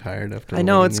just too tired after. I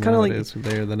know, wedding, it's kind of like it's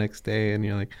there the next day, and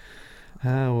you're like,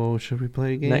 well, should we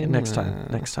play a game? Next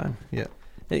time. Yeah.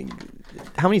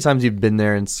 How many times you've been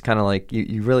there and it's kind of like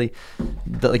you really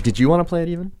like? Did you want to play it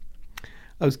even?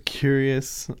 I was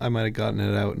curious. I might have gotten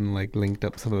it out and like linked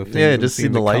up some of the things. Yeah, just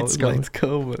seen the lights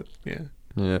go, but yeah.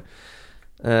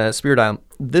 Yeah. Spirit Island.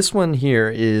 This one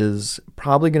here is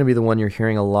probably going to be the one you're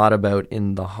hearing a lot about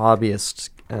in the hobbyist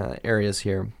areas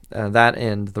here. That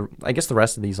and I guess the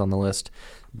rest of these on the list.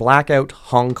 Blackout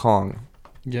Hong Kong.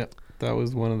 Yep, that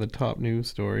was one of the top news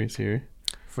stories here.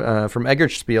 From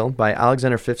Eggertspiel by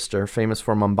Alexander Pfister, famous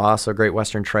for Mombasa, Great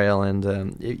Western Trail.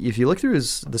 And if you look through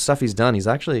the stuff he's done, he's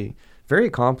actually very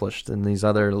accomplished in these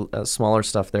other smaller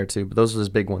stuff there too. But those are his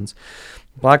big ones.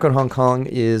 Blackout Hong Kong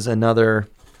is another,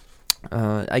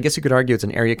 I guess you could argue it's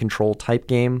an area control type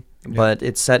game, but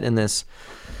it's set in this,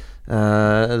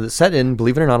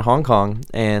 believe it or not, Hong Kong,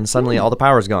 and suddenly all the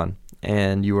power's gone.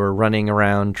 And you are running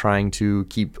around trying to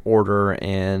keep order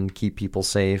and keep people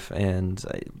safe, and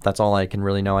that's all I can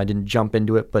really know. I didn't jump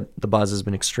into it, but the buzz has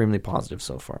been extremely positive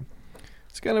so far.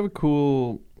 It's kind of a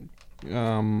cool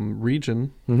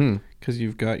region because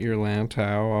you've got your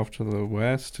Lantau off to the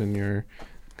west and your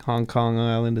Hong Kong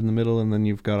Island in the middle, and then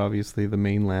you've got obviously the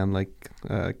mainland like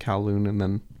Kowloon, and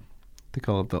then they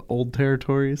call it the Old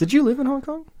Territories. Did you live in Hong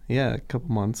Kong? Yeah, a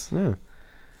couple months. Yeah.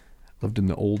 Lived in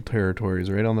the Old Territories,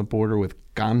 right on the border with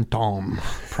Gantom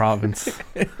province.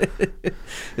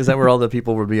 Is that where all the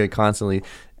people would be constantly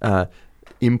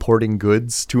importing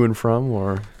goods to and from?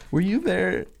 Or were you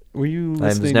there? Were you listening?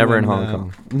 I was never in Hong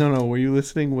Kong. No. Were you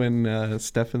listening when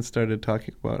Stefan started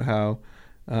talking about how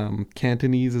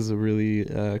Cantonese is a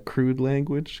really crude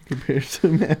language compared to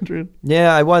Mandarin?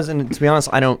 Yeah, I was, and to be honest,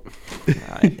 I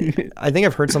think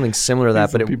I've heard something similar to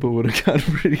that, but people would have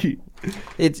gotten pretty.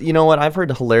 It's, you know what? I've heard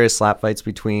hilarious slap fights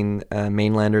between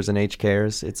mainlanders and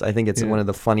HKers. I think it's one of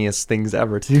the funniest things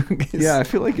ever too. Yeah, I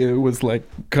feel like it was like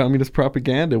communist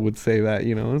propaganda would say that.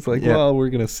 It's like, well, we're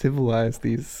gonna civilize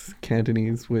these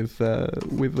Cantonese with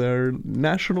our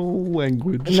national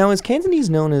language. Now, is Cantonese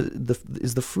known as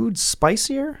is the food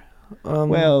spicier?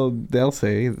 Well, they'll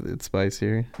say it's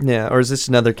spicier. Yeah, or is this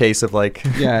another case of like...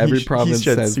 Yeah, every province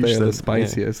says they're the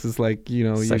spiciest. Yeah. It's like, you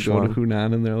go to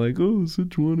Hunan and they're like, oh,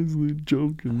 Sichuan is the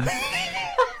joke. And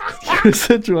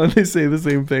Sichuan, they say the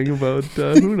same thing about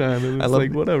Hunan. And it's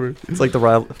like, whatever. It's like the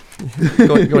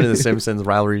going to the Simpsons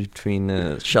rivalry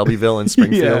between Shelbyville and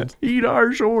Springfield. Yeah, eat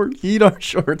our shorts. Eat our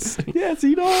shorts. Yes,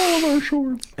 eat all of our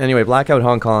shorts. Anyway, Blackout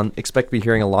Hong Kong. Expect to be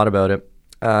hearing a lot about it.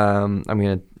 I'm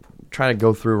going to try to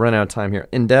go through, run out of time here.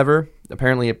 Endeavor,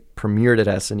 apparently it premiered at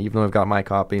Essen, even though I've got my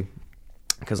copy,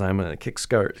 because I'm a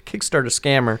Kickstarter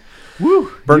scammer.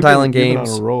 Woo! Burnt Island Games.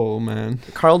 On a roll, man.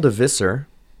 Carl de Visser,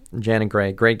 Jan and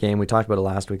Gray, great game. We talked about it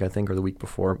last week, I think, or the week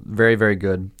before. Very, very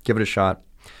good. Give it a shot.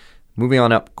 Moving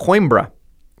on up, Coimbra,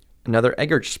 another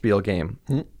Eggertspiel game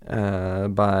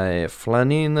by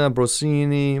Flanina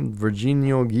Brosini,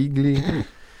 Virginio Gigli.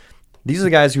 These are the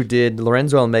guys who did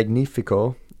Lorenzo El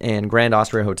Magnifico and Grand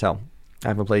Austria Hotel. I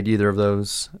haven't played either of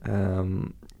those.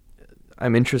 I'm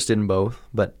interested in both,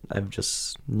 but I've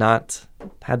just not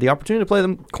had the opportunity to play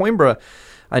them. Coimbra,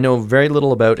 I know very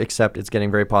little about, except it's getting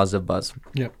very positive buzz.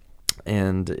 Yep.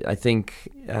 And I think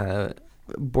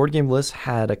Board Game Bliss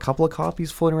had a couple of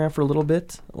copies floating around for a little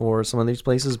bit, or some of these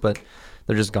places, but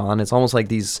they're just gone. It's almost like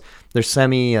they're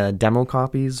semi-demo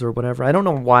copies or whatever. I don't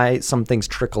know why some things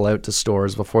trickle out to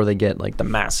stores before they get like the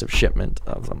massive shipment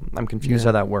of them. I'm confused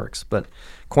how that works. But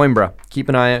Coimbra, keep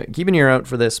an ear out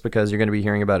for this because you're going to be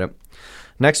hearing about it.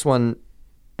 Next one,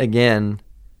 again,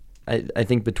 I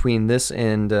think between this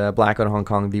and Blackout Hong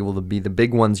Kong will be the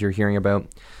big ones you're hearing about.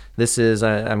 This is,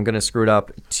 I'm going to screw it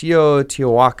up,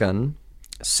 Teotihuacan,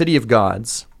 City of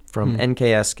Gods from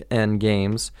NKSN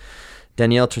Games.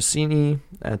 Daniele Tassini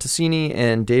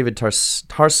and David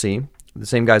Tarsi, the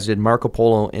same guys who did Marco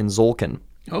Polo and Zolkin.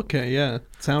 Okay, yeah.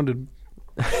 Sounded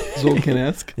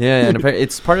Zolkin-esque. Yeah, and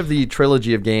it's part of the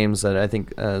trilogy of games that I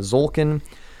think Zolkin,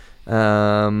 what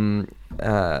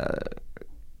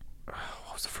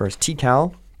was the first?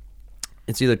 Tikal.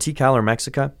 It's either Tikal or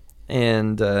Mexica.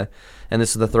 And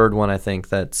this is the third one I think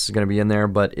that's going to be in there,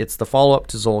 but it's the follow-up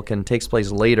to Zolkin, takes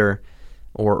place later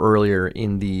or earlier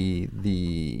in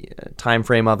the time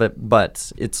frame of it,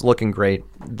 but it's looking great.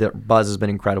 The buzz has been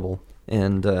incredible,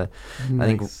 and Nice. I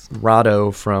think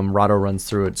Rado from Rado Runs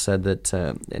Through It said that,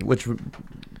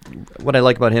 what I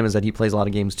like about him is that he plays a lot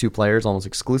of games 2 players almost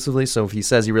exclusively, so if he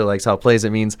says he really likes how it plays,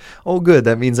 it means, oh good,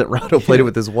 that means that Rado played it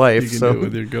with his wife. You can so do it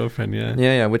with your girlfriend, yeah.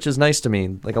 Yeah, which is nice to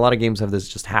me. Like a lot of games have this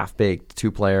just half-baked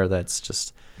 2-player that's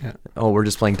just, we're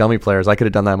just playing dummy players. I could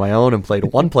have done that on my own and played a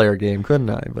 1-player game, couldn't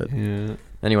I? But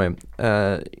anyway,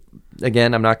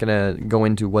 again, I'm not going to go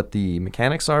into what the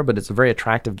mechanics are, but it's a very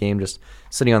attractive game just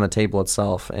sitting on the table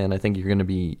itself, and I think you're going to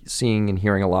be seeing and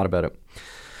hearing a lot about it.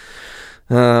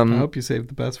 I hope you saved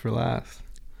the best for last.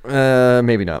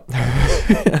 Maybe not.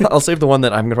 I'll save the one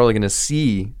that I'm probably going to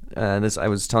see. This I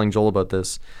was telling Joel about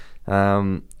this.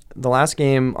 The last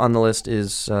game on the list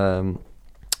is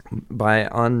by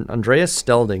Andreas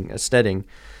Stedding,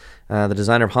 the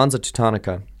designer of Hansa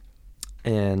Teutonica,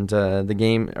 and the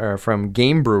game are from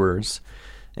Game Brewers,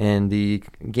 and the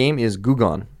game is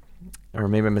Gugon. Or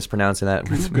maybe I'm mispronouncing that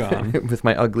with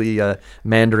my ugly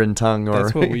Mandarin tongue. Or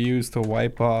that's what we use to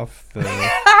wipe off the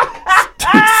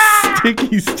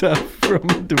sticky stuff from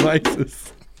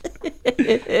devices.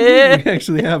 We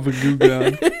actually have a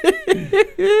Gugon.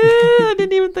 I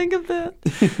didn't even think of that.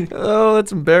 Oh,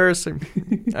 that's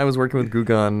embarrassing. I was working with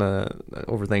Gugon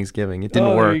over Thanksgiving. It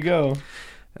didn't work. There you go.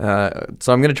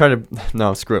 So I'm going to try to...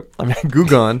 No, screw it.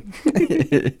 Gugon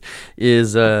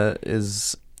is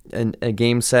a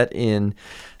game set in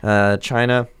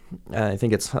China. I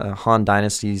think it's Han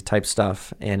Dynasty type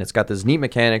stuff, and it's got this neat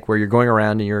mechanic where you're going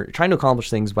around and you're trying to accomplish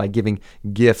things by giving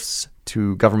gifts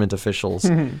to government officials.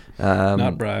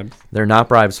 Not bribes. They're not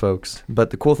bribes, folks. But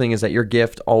the cool thing is that your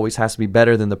gift always has to be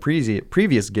better than the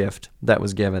previous gift that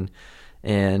was given,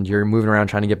 and you're moving around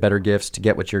trying to get better gifts to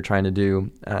get what you're trying to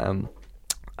do.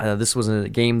 This was a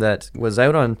game that was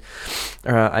out on...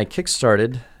 I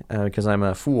kickstarted, because I'm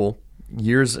a fool,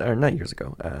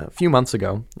 a few months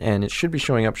ago, and it should be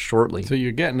showing up shortly. So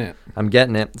you're getting it. I'm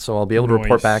getting it, so I'll be able to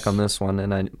report back on this one.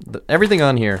 And everything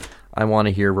on here, I want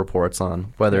to hear reports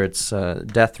on, whether it's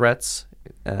death threats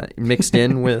mixed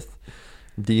in with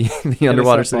the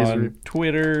Underwater Cities. On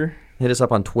Twitter. Hit us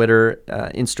up on Twitter,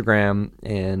 Instagram,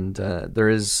 and there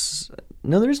is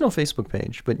no Facebook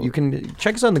page, but you can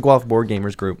check us on the Guelph Board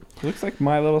Gamers group. Looks like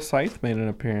My Little Scythe made an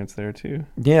appearance there too.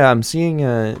 Yeah, I'm seeing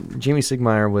Jamie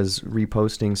Sigmeyer was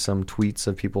reposting some tweets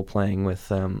of people playing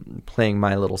with playing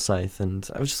My Little Scythe, and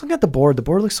I was just looking at the board. The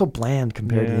board looks so bland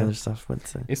compared to the other stuff.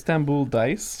 But, Istanbul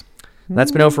Dice.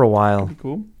 That's been out for a while. Pretty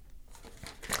cool.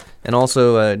 And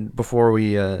also, before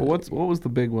we... what was the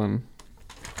big one?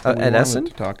 At Essen?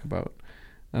 To talk about.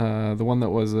 The one that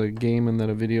was a game and then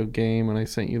a video game, and I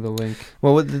sent you the link.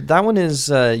 Well, that one is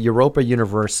Europa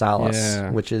Universalis,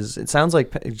 which is, it sounds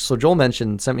like, so Joel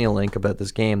sent me a link about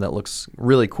this game that looks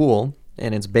really cool,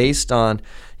 and it's based on,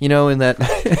 in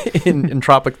that, in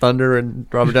Tropic Thunder, and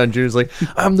Robert Downey Jr. is like,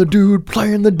 I'm the dude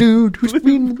playing the dude who's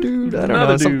being the dude. I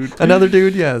don't know. Another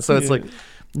dude, yeah. So it's like,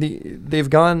 they've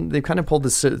kind of pulled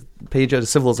this page out of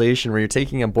Civilization where you're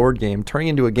taking a board game, turning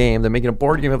into a game, then making a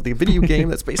board game of the video game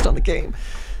that's based on the game.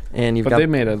 And But they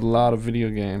made a lot of video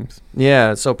games.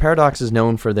 Yeah, so Paradox is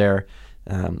known for their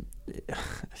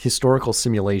historical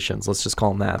simulations, let's just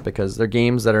call them that, because they're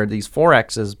games that are these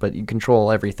 4Xs, but you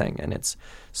control everything, and it's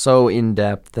so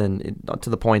in-depth and to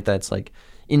the point that it's like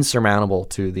insurmountable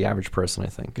to the average person, I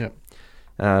think. Yep.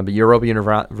 But Europa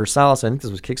Universalis, I think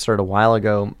this was Kickstarted a while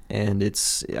ago, and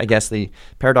I guess the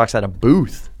Paradox had a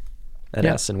booth at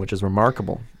Essen, which is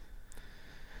remarkable.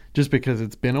 Just because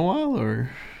it's been a while, or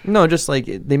No, just like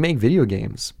they make video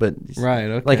games, but right?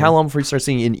 Okay. like how long before you start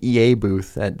seeing an EA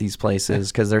booth at these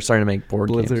places because they're starting to make board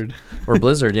Blizzard games or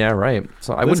Blizzard? Yeah, right.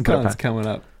 So I wouldn't put it BlizzCon's past. coming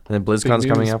up. And then BlizzCon's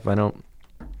Big coming news. up. I don't.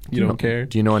 You don't care?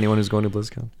 Do you know anyone who's going to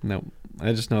BlizzCon? No,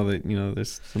 I just know that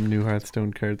there's some new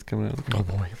Hearthstone cards coming out. Oh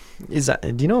boy, is that?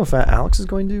 Do you know if Alex is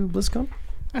going to BlizzCon?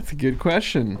 That's a good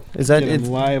question. Is that Get him it's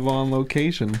live on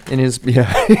location? in his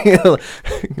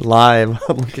live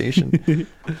location?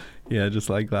 Yeah, just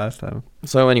like last time.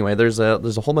 So anyway, there's a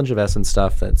whole bunch of Essen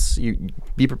stuff that's you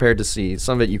be prepared to see.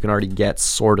 Some of it you can already get,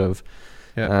 sort of.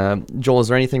 Yeah. Joel, is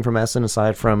there anything from Essen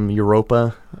aside from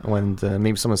Europa and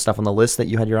maybe some of the stuff on the list that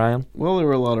you had your eye on? Well, there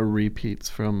were a lot of repeats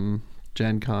from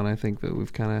Gen Con, I think, that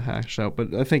we've kind of hashed out.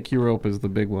 But I think Europa is the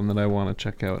big one that I want to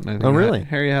check out. And I think Oh, really?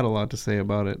 Harry had a lot to say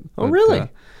about it. Oh, really?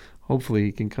 Hopefully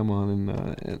he can come on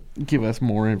and give us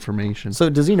more information. So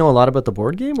does he know a lot about the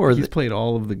board game or He's played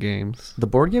all of the games. the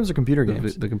board games or computer The,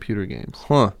 games? the computer games.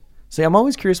 Huh. See, I'm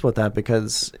always curious about that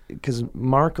because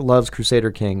Mark loves Crusader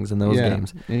Kings and those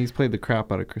games. And he's played the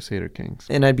crap out of Crusader Kings.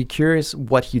 And I'd be curious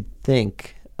what he'd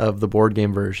think of the board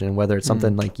game version, whether it's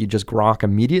something like you just grok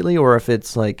immediately or if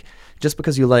it's like just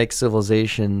because you like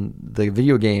Civilization, the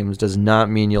video games does not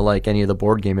mean you'll like any of the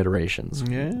board game iterations.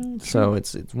 Yeah. So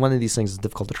it's one of these things that's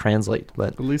difficult to translate,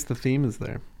 but At least the theme is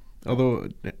there. Although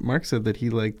Mark said that he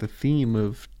liked the theme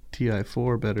of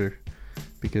TI4 better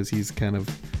because he's a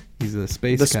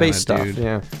space the kinda space stuff, dude.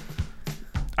 yeah.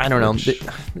 I don't know. Which-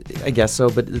 I guess so,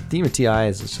 but the theme of TI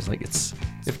is it's just like it's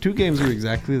If two games were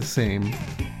exactly the same,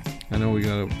 I know we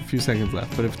got a few seconds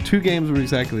left, but if two games were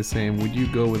exactly the same, would you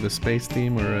go with a space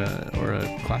theme or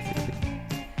a classic theme?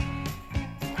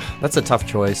 that's a tough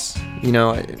choice.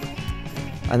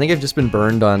 I think I've just been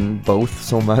burned on both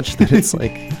so much that it's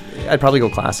like I'd probably go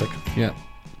classic. Yeah,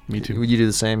 me too. Would you do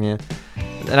the same? Yeah.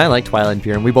 And I like Twilight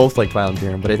Imperium. We both like Twilight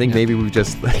Imperium, but I think Yeah. maybe we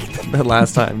just like that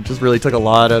last time just really took a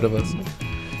lot out of us.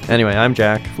 Anyway, I'm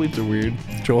Jack. Fleets are weird.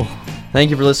 Joel. Thank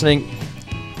you for listening.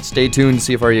 Stay tuned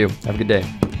to CFRU. Have a good day.